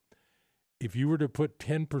advice, if you were to put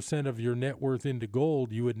 10% of your net worth into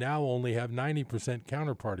gold, you would now only have 90%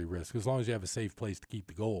 counterparty risk, as long as you have a safe place to keep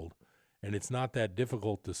the gold. And it's not that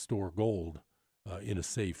difficult to store gold in a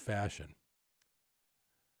safe fashion.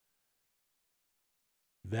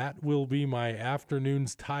 That will be my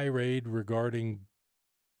afternoon's tirade regarding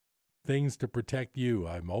things to protect you.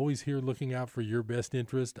 I'm always here looking out for your best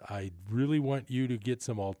interest. I really want you to get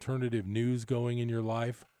some alternative news going in your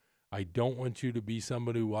life. I don't want you to be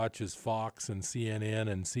somebody who watches Fox and CNN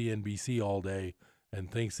and CNBC all day and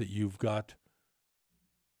thinks that you've got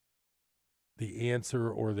the answer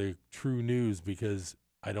or the true news, because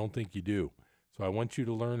I don't think you do. So I want you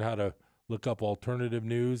to learn how to look up alternative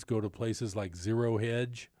news. Go to places like Zero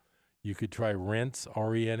Hedge. You could try Rense,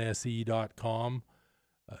 RENSE.com.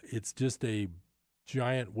 It's just a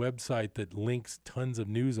giant website that links tons of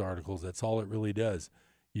news articles. That's all it really does.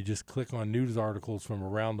 You just click on news articles from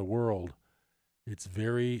around the world. It's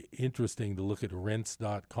very interesting to look at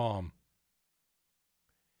Rense.com.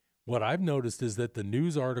 What I've noticed is that the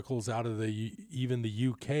news articles out of even the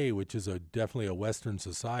UK, which is definitely a Western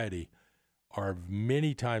society, are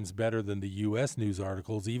many times better than the U.S. news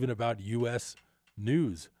articles, even about U.S.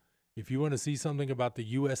 news. If you want to see something about the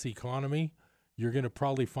U.S. economy, you're going to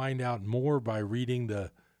probably find out more by reading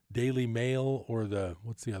the Daily Mail or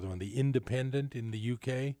what's the other one, the Independent in the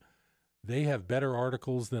UK. They have better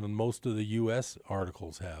articles than most of the U.S.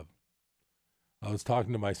 articles have. I was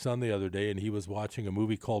talking to my son the other day, and he was watching a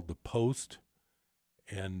movie called The Post,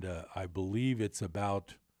 and I believe it's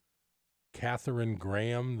about Katharine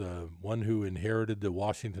Graham, the one who inherited the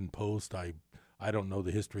Washington Post. I don't know the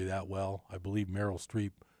history that well. I believe Meryl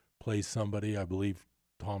Streep plays somebody. I believe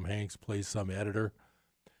Tom Hanks plays some editor.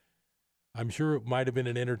 I'm sure it might have been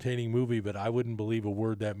an entertaining movie, but I wouldn't believe a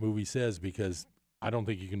word that movie says, because I don't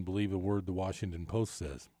think you can believe a word the Washington Post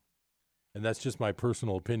says. And that's just my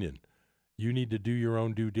personal opinion. You need to do your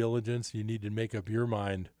own due diligence. You need to make up your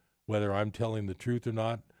mind whether I'm telling the truth or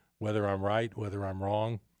not, whether I'm right, whether I'm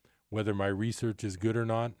wrong, whether my research is good or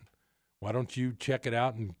not. Why don't you check it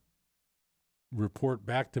out and report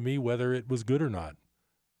back to me whether it was good or not?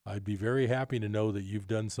 I'd be very happy to know that you've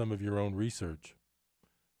done some of your own research.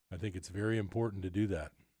 I think it's very important to do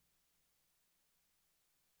that.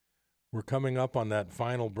 We're coming up on that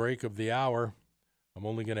final break of the hour. I'm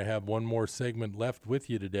only going to have one more segment left with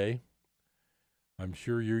you today. I'm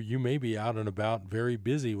sure you may be out and about, very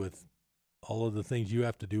busy with all of the things you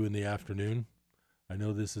have to do in the afternoon. I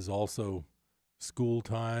know this is also school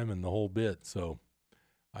time and the whole bit, so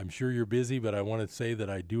I'm sure you're busy, but I want to say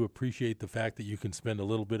that I do appreciate the fact that you can spend a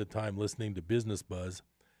little bit of time listening to Business Buzz.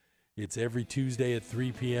 It's every Tuesday at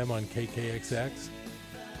 3 p.m. on KKXX.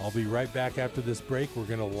 I'll be right back after this break. We're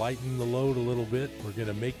going to lighten the load a little bit. We're going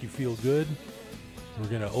to make you feel good. We're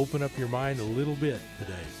going to open up your mind a little bit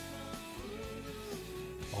today.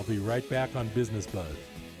 I'll be right back on Business Buzz.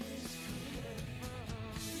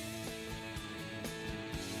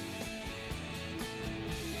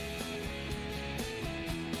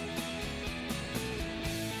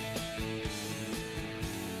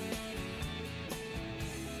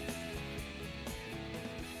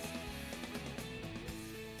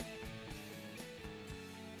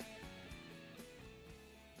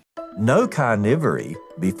 No carnivory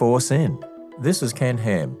before sin. This is Ken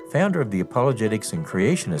Ham, founder of the Apologetics and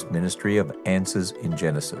Creationist Ministry of Answers in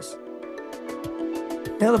Genesis.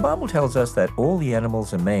 Now, the Bible tells us that all the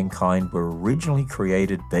animals and mankind were originally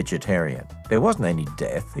created vegetarian. There wasn't any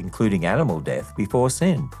death, including animal death, before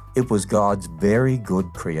sin. It was God's very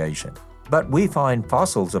good creation. But we find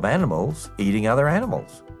fossils of animals eating other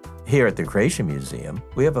animals. Here at the Creation Museum,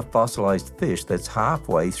 we have a fossilized fish that's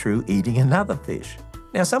halfway through eating another fish.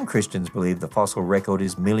 Now, some Christians believe the fossil record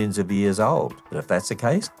is millions of years old, but if that's the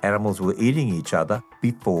case, animals were eating each other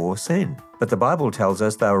before sin. But the Bible tells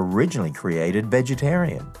us they were originally created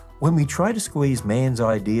vegetarian. When we try to squeeze man's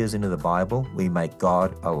ideas into the Bible, we make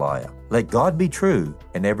God a liar. Let God be true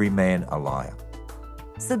and every man a liar.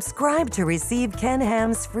 Subscribe to receive Ken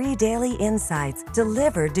Ham's free daily insights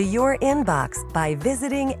delivered to your inbox by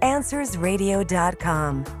visiting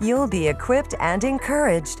AnswersRadio.com. You'll be equipped and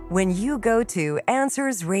encouraged when you go to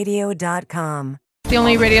AnswersRadio.com. The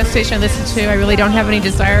only radio station I listen to. I really don't have any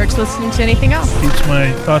desire to listen to anything else. Keeps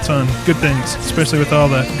my thoughts on good things, especially with all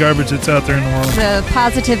the garbage that's out there in the world. The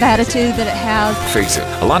positive attitude that it has. Face it,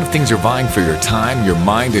 a lot of things are vying for your time, your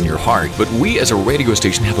mind, and your heart, but we as a radio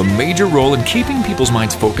station have a major role in keeping people's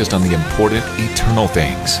minds focused on the important, eternal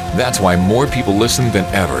things. That's why more people listen than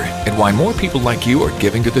ever, and why more people like you are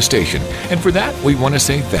giving to the station. And for that, we want to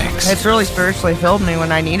say thanks. It's really spiritually filled me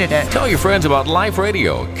when I needed it. Tell your friends about Life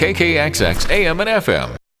Radio, KKXX, AM and FM.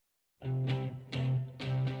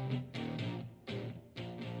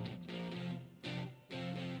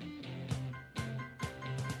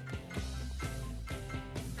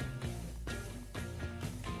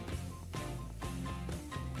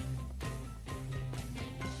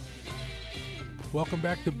 Welcome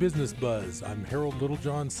back to Business Buzz. I'm Harold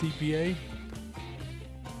Littlejohn, CPA.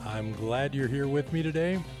 I'm glad you're here with me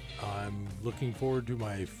today. I'm looking forward to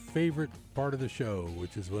my favorite part of the show,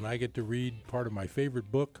 which is when I get to read part of my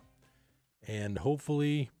favorite book, and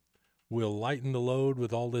hopefully we'll lighten the load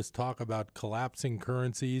with all this talk about collapsing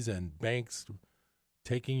currencies and banks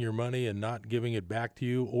taking your money and not giving it back to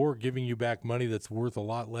you, or giving you back money that's worth a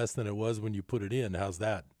lot less than it was when you put it in. How's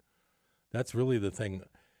that? That's really the thing.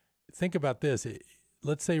 Think about this.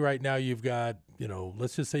 Let's say right now you've got,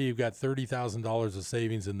 let's just say you've got $30,000 of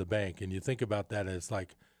savings in the bank, and you think about that and it's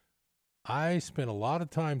like, I spent a lot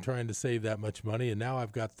of time trying to save that much money, and now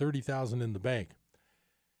I've got $30,000 in the bank.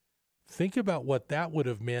 Think about what that would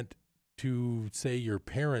have meant to, say, your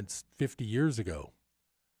parents 50 years ago.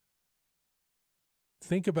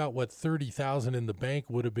 Think about what $30,000 in the bank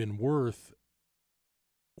would have been worth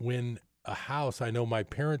when a house, I know my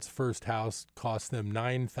parents' first house cost them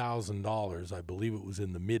 $9,000. I believe it was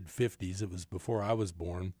in the mid-50s. It was before I was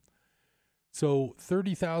born. So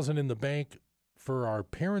 $30,000 in the bank for our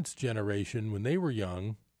parents' generation when they were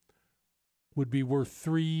young would be worth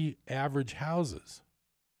 3 average houses.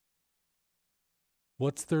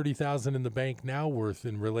 What's $30,000 in the bank now worth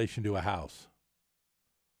in relation to a house?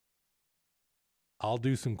 I'll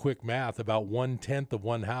do some quick math. About 1/10 of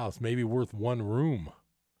one house, maybe worth one room.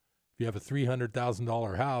 If you have a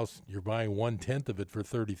 $300,000 house, you're buying 1/10 of it for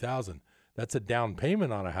 $30,000. That's a down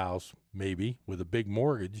payment on a house, maybe, with a big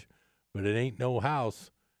mortgage, but it ain't no house,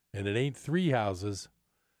 and it ain't 3 houses.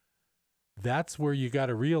 That's where you got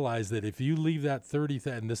to realize that if you leave that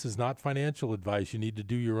 $30,000, and this is not financial advice, you need to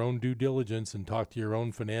do your own due diligence and talk to your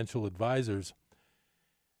own financial advisors.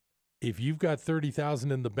 If you've got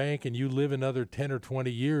 $30,000 in the bank and you live another 10 or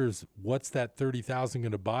 20 years, what's that $30,000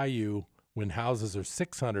 going to buy you when houses are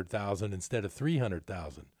 $600,000 instead of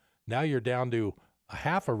 $300,000? Now you're down to a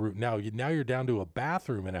half a room. Now you're down to a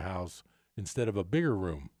bathroom in a house instead of a bigger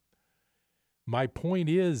room. My point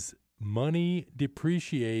is, money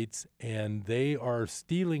depreciates, and they are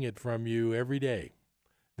stealing it from you every day.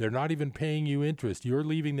 They're not even paying you interest. You're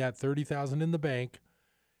leaving that $30,000 in the bank.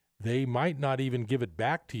 They might not even give it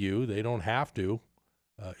back to you. They don't have to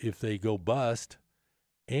if they go bust.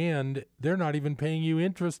 And they're not even paying you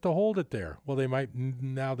interest to hold it there. Well, they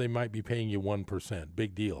might be paying you 1%.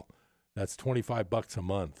 Big deal. That's $25 a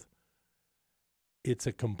month. It's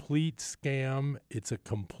a complete scam. It's a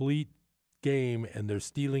complete game, and they're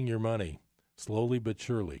stealing your money slowly but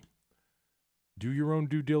surely. Do your own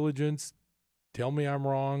due diligence. Tell me I'm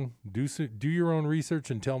wrong. Do your own research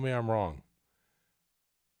and tell me I'm wrong.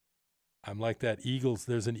 I'm like that Eagles.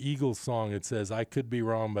 There's an Eagles song. It says, I could be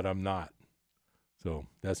wrong, but I'm not. So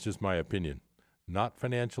that's just my opinion. Not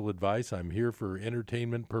financial advice. I'm here for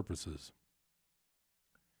entertainment purposes.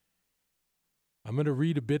 I'm going to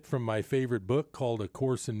read a bit from my favorite book called A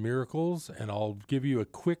Course in Miracles, and I'll give you a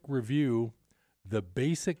quick review. The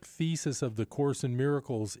basic thesis of The Course in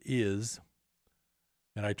Miracles is,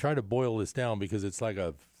 and I try to boil this down because it's like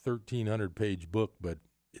a 1,300-page book, but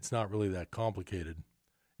it's not really that complicated.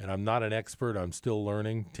 And I'm not an expert. I'm still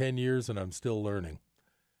learning. 10 years and I'm still learning.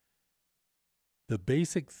 The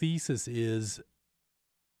basic thesis is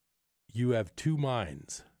you have 2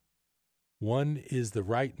 minds. One is the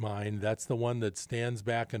right mind. That's the one that stands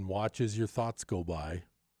back and watches your thoughts go by.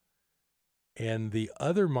 And the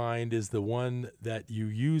other mind is the one that you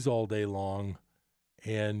use all day long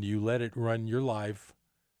and you let it run your life.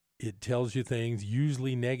 It tells you things,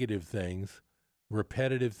 usually negative things,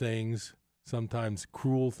 repetitive things, sometimes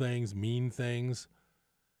cruel things, mean things.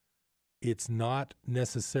 It's not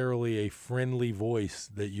necessarily a friendly voice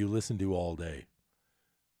that you listen to all day.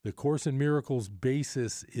 The Course in Miracles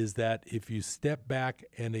basis is that if you step back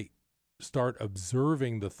and start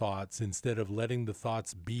observing the thoughts instead of letting the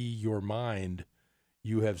thoughts be your mind,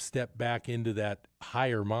 you have stepped back into that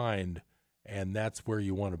higher mind, and that's where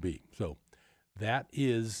you want to be. So that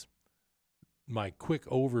is my quick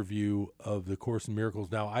overview of the Course in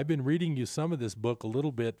Miracles. Now, I've been reading you some of this book a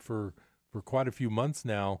little bit for quite a few months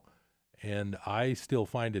now, and I still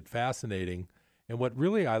find it fascinating. And what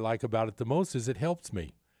really I like about it the most is it helps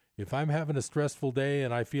me. If I'm having a stressful day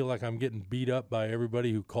and I feel like I'm getting beat up by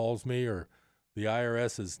everybody who calls me, or the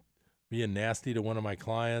IRS is being nasty to one of my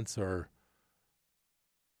clients, or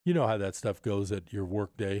you know how that stuff goes at your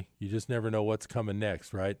work day. You just never know what's coming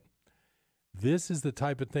next, right? This is the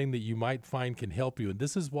type of thing that you might find can help you. And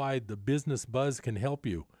this is why the Business Buzz can help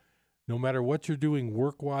you. No matter what you're doing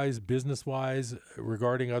work-wise, business-wise,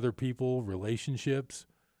 regarding other people, relationships,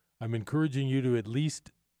 I'm encouraging you to at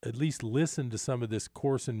least listen to some of this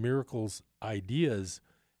Course in Miracles ideas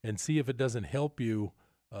and see if it doesn't help you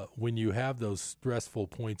when you have those stressful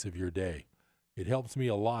points of your day. It helps me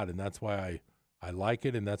a lot, and that's why I like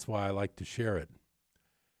it, and that's why I like to share it.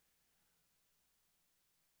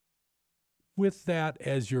 With that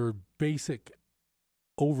as your basic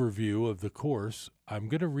overview of the course, I'm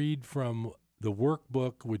going to read from the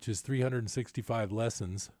workbook, which is 365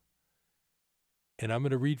 lessons, and I'm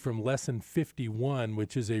going to read from lesson 51,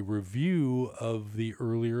 which is a review of the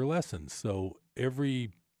earlier lessons. So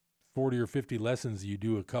every 40 or 50 lessons, you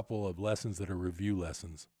do a couple of lessons that are review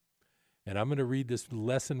lessons. And I'm going to read this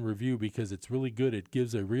lesson review because it's really good. It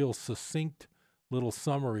gives a real succinct little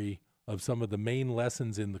summary of some of the main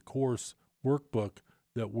lessons in the course workbook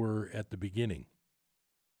that were at the beginning.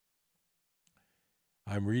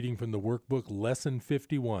 I'm reading from the workbook, Lesson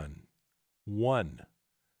 51. 1.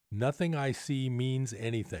 Nothing I see means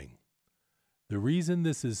anything. The reason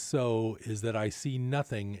this is so is that I see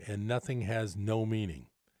nothing, and nothing has no meaning.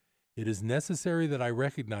 It is necessary that I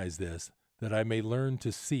recognize this, that I may learn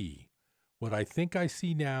to see. What I think I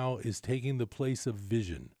see now is taking the place of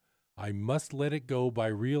vision. I must let it go by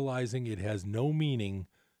realizing it has no meaning,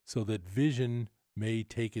 so that vision may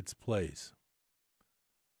take its place.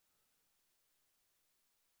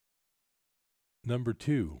 Number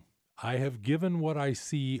 2, I have given what I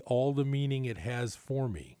see all the meaning it has for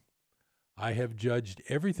me. I have judged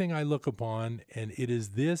everything I look upon, and it is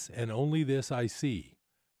this and only this I see.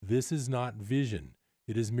 This is not vision.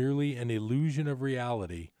 It is merely an illusion of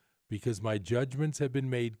reality, because my judgments have been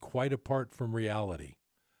made quite apart from reality.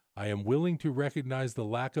 I am willing to recognize the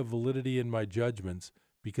lack of validity in my judgments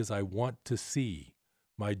because I want to see.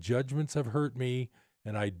 My judgments have hurt me,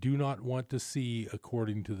 and I do not want to see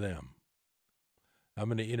according to them. I'm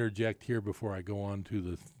going to interject here before I go on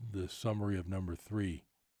to the summary of number 3.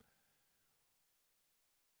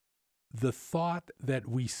 The thought that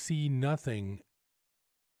we see nothing,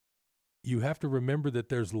 you have to remember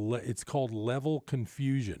that it's called level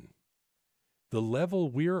confusion. The level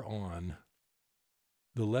we're on,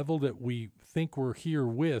 the level that we think we're here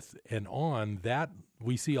with and on, that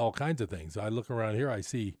we see all kinds of things. I look around here, I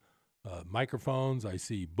see microphones, I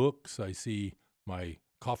see books, I see my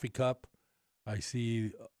coffee cup, I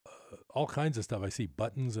see all kinds of stuff. I see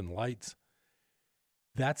buttons and lights.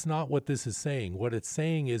 That's not what this is saying. What it's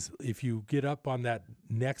saying is if you get up on that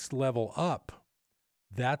next level up,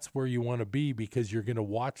 that's where you want to be, because you're going to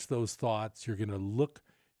watch those thoughts. You're going to look,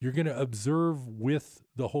 you're going to observe with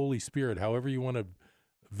the Holy Spirit, however you want to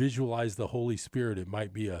visualize the Holy Spirit. It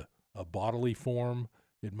might be a bodily form.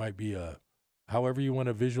 It might be however you want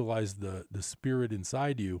to visualize the Spirit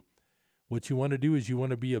inside you. What you want to do is you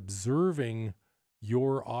want to be observing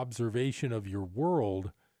your observation of your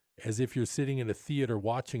world as if you're sitting in a theater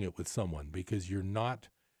watching it with someone, because you're not,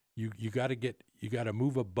 you got to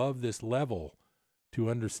move above this level to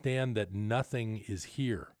understand that nothing is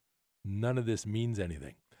here. None of this means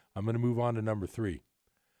anything. I'm going to move on to number 3.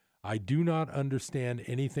 I do not understand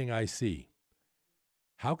anything I see.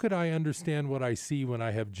 How could I understand what I see when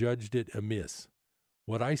I have judged it amiss?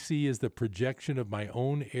 What I see is the projection of my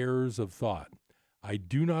own errors of thought. I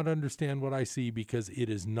do not understand what I see because it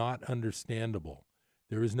is not understandable.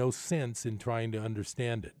 There is no sense in trying to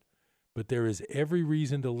understand it, but there is every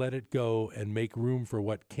reason to let it go and make room for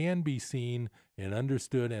what can be seen and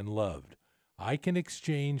understood and loved. I can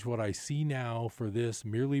exchange what I see now for this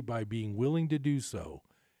merely by being willing to do so.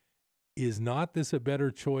 Is not this a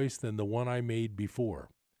better choice than the one I made before?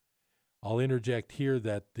 I'll interject here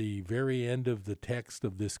that the very end of the text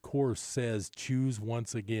of this course says, choose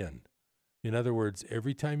once again. In other words,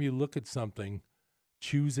 every time you look at something,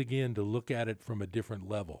 choose again to look at it from a different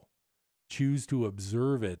level. Choose to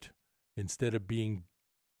observe it instead of being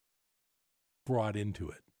brought into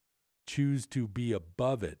it. Choose to be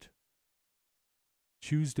above it.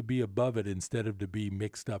 Choose to be above it instead of to be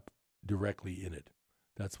mixed up directly in it.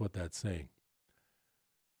 That's what that's saying.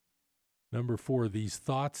 Number 4, these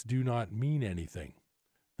thoughts do not mean anything.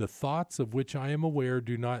 The thoughts of which I am aware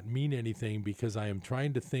do not mean anything because I am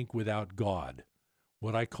trying to think without God.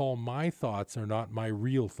 What I call my thoughts are not my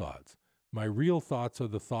real thoughts. My real thoughts are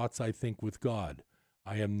the thoughts I think with God.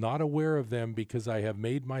 I am not aware of them because I have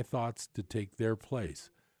made my thoughts to take their place.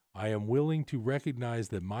 I am willing to recognize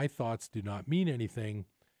that my thoughts do not mean anything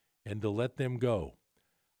and to let them go.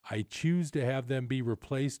 I choose to have them be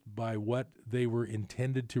replaced by what they were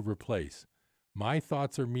intended to replace. My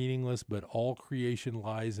thoughts are meaningless, but all creation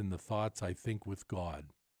lies in the thoughts I think with God.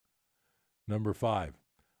 Number 5,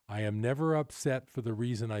 I am never upset for the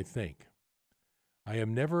reason I think. I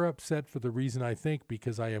am never upset for the reason I think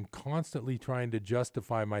because I am constantly trying to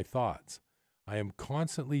justify my thoughts. I am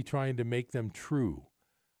constantly trying to make them true.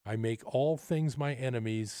 I make all things my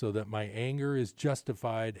enemies so that my anger is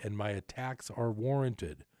justified and my attacks are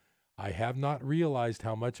warranted. I have not realized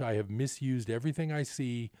how much I have misused everything I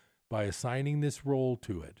see by assigning this role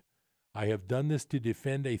to it. I have done this to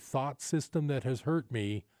defend a thought system that has hurt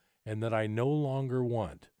me and that I no longer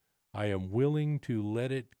want. I am willing to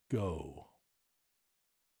let it go.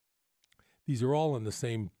 These are all on the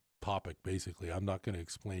same topic, basically. I'm not going to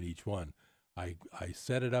explain each one. I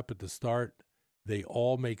set it up at the start. They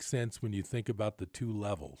all make sense when you think about the 2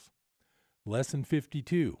 levels. Lesson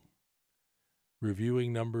 52.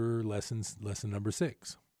 Reviewing lesson number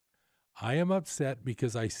 6. I am upset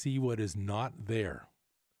because I see what is not there.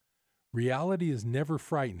 Reality is never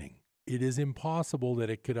frightening. It is impossible that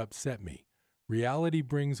it could upset me. Reality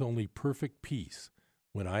brings only perfect peace.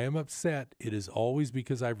 When I am upset, it is always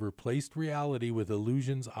because I've replaced reality with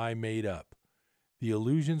illusions I made up. The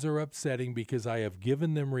illusions are upsetting because I have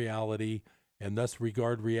given them reality and thus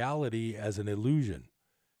regard reality as an illusion.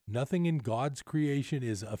 Nothing in God's creation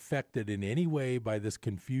is affected in any way by this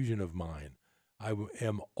confusion of mine. I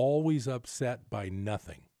am always upset by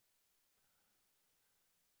nothing.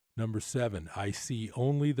 Number 7, I see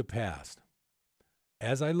only the past.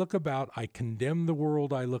 As I look about, I condemn the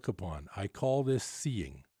world I look upon. I call this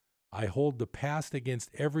seeing. I hold the past against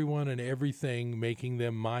everyone and everything, making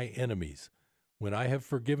them my enemies. When I have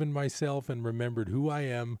forgiven myself and remembered who I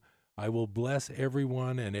am, I will bless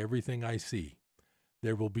everyone and everything I see.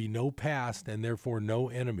 There will be no past and therefore no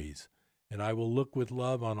enemies, and I will look with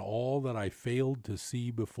love on all that I failed to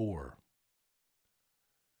see before.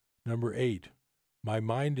 Number 8, my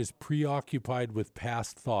mind is preoccupied with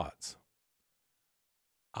past thoughts.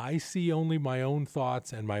 I see only my own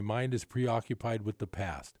thoughts, and my mind is preoccupied with the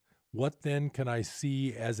past. What then can I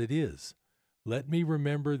see as it is? Let me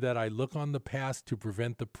remember that I look on the past to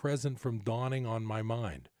prevent the present from dawning on my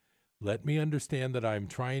mind. Let me understand that I am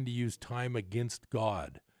trying to use time against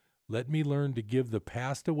God. Let me learn to give the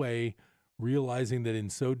past away, realizing that in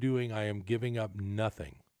so doing I am giving up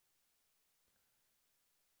nothing.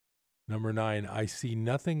 Number 9, I see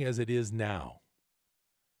nothing as it is now.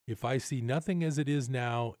 If I see nothing as it is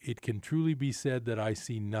now, it can truly be said that I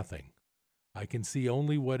see nothing. I can see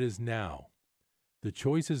only what is now. The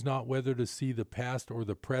choice is not whether to see the past or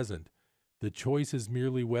the present. The choice is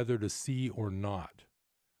merely whether to see or not.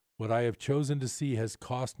 What I have chosen to see has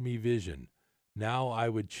cost me vision. Now I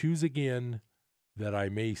would choose again that I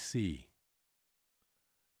may see.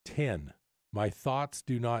 10. My thoughts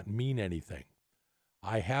do not mean anything.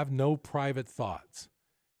 I have no private thoughts.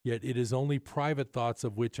 Yet it is only private thoughts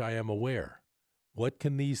of which I am aware. What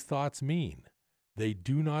can these thoughts mean? They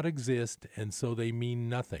do not exist, and so they mean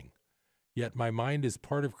nothing. Yet my mind is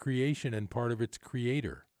part of creation and part of its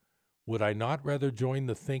creator. Would I not rather join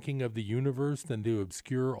the thinking of the universe than to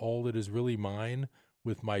obscure all that is really mine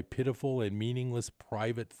with my pitiful and meaningless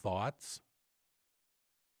private thoughts?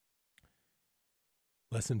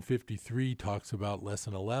 Lesson 53 talks about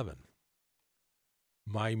Lesson 11.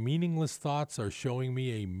 My meaningless thoughts are showing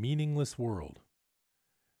me a meaningless world.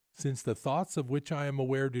 Since the thoughts of which I am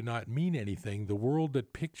aware do not mean anything, the world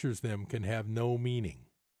that pictures them can have no meaning.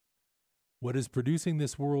 What is producing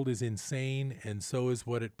this world is insane, and so is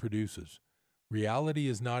what it produces. Reality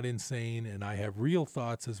is not insane, and I have real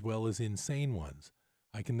thoughts as well as insane ones.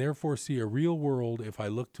 I can therefore see a real world if I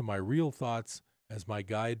look to my real thoughts as my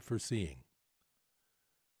guide for seeing.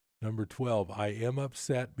 Number 12, I am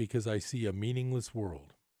upset because I see a meaningless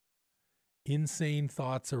world. Insane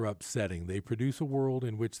thoughts are upsetting. They produce a world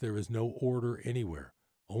in which there is no order anywhere.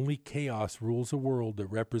 Only chaos rules a world that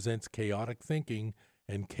represents chaotic thinking,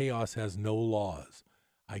 and chaos has no laws.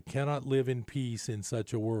 I cannot live in peace in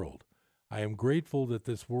such a world. I am grateful that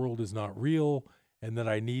this world is not real and that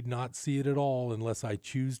I need not see it at all unless I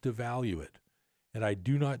choose to value it. And I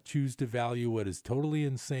do not choose to value what is totally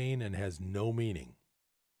insane and has no meaning.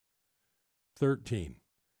 13.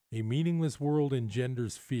 A meaningless world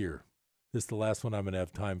engenders fear. This is the last one I'm going to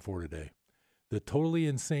have time for today. The totally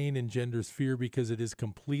insane engenders fear because it is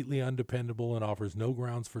completely undependable and offers no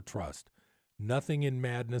grounds for trust. Nothing in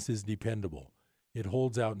madness is dependable. It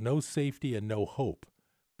holds out no safety and no hope.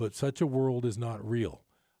 But such a world is not real.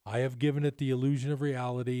 I have given it the illusion of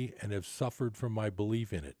reality and have suffered from my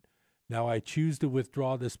belief in it. Now I choose to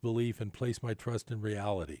withdraw this belief and place my trust in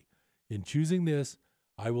reality. In choosing this,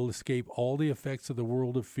 I will escape all the effects of the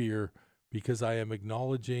world of fear because I am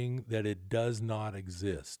acknowledging that it does not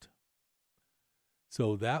exist.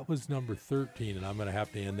 So that was number 13, and I'm going to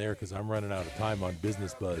have to end there because I'm running out of time on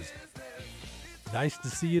Business Buzz. Nice to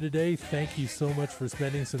see you today. Thank you so much for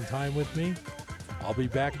spending some time with me. I'll be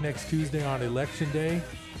back next Tuesday on Election Day.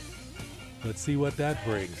 Let's see what that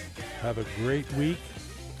brings. Have a great week.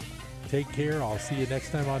 Take care. I'll see you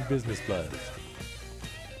next time on Business Buzz.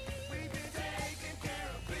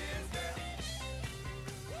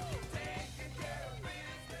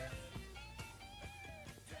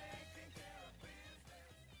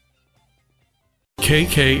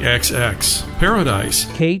 KKXX, Paradise.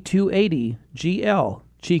 K280GL,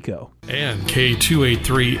 Chico. And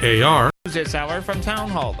K283AR. This hour from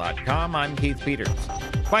townhall.com, I'm Keith Peters.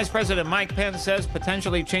 Vice President Mike Pence says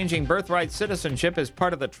potentially changing birthright citizenship is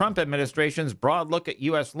part of the Trump administration's broad look at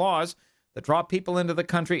U.S. laws that draw people into the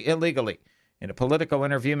country illegally. In a Politico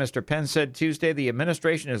interview, Mr. Pence said Tuesday the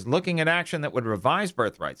administration is looking at action that would revise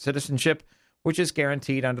birthright citizenship, which is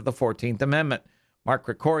guaranteed under the 14th Amendment. Mark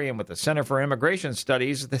Krikorian with the Center for Immigration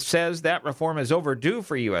Studies says that reform is overdue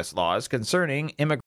for U.S. laws concerning immigration.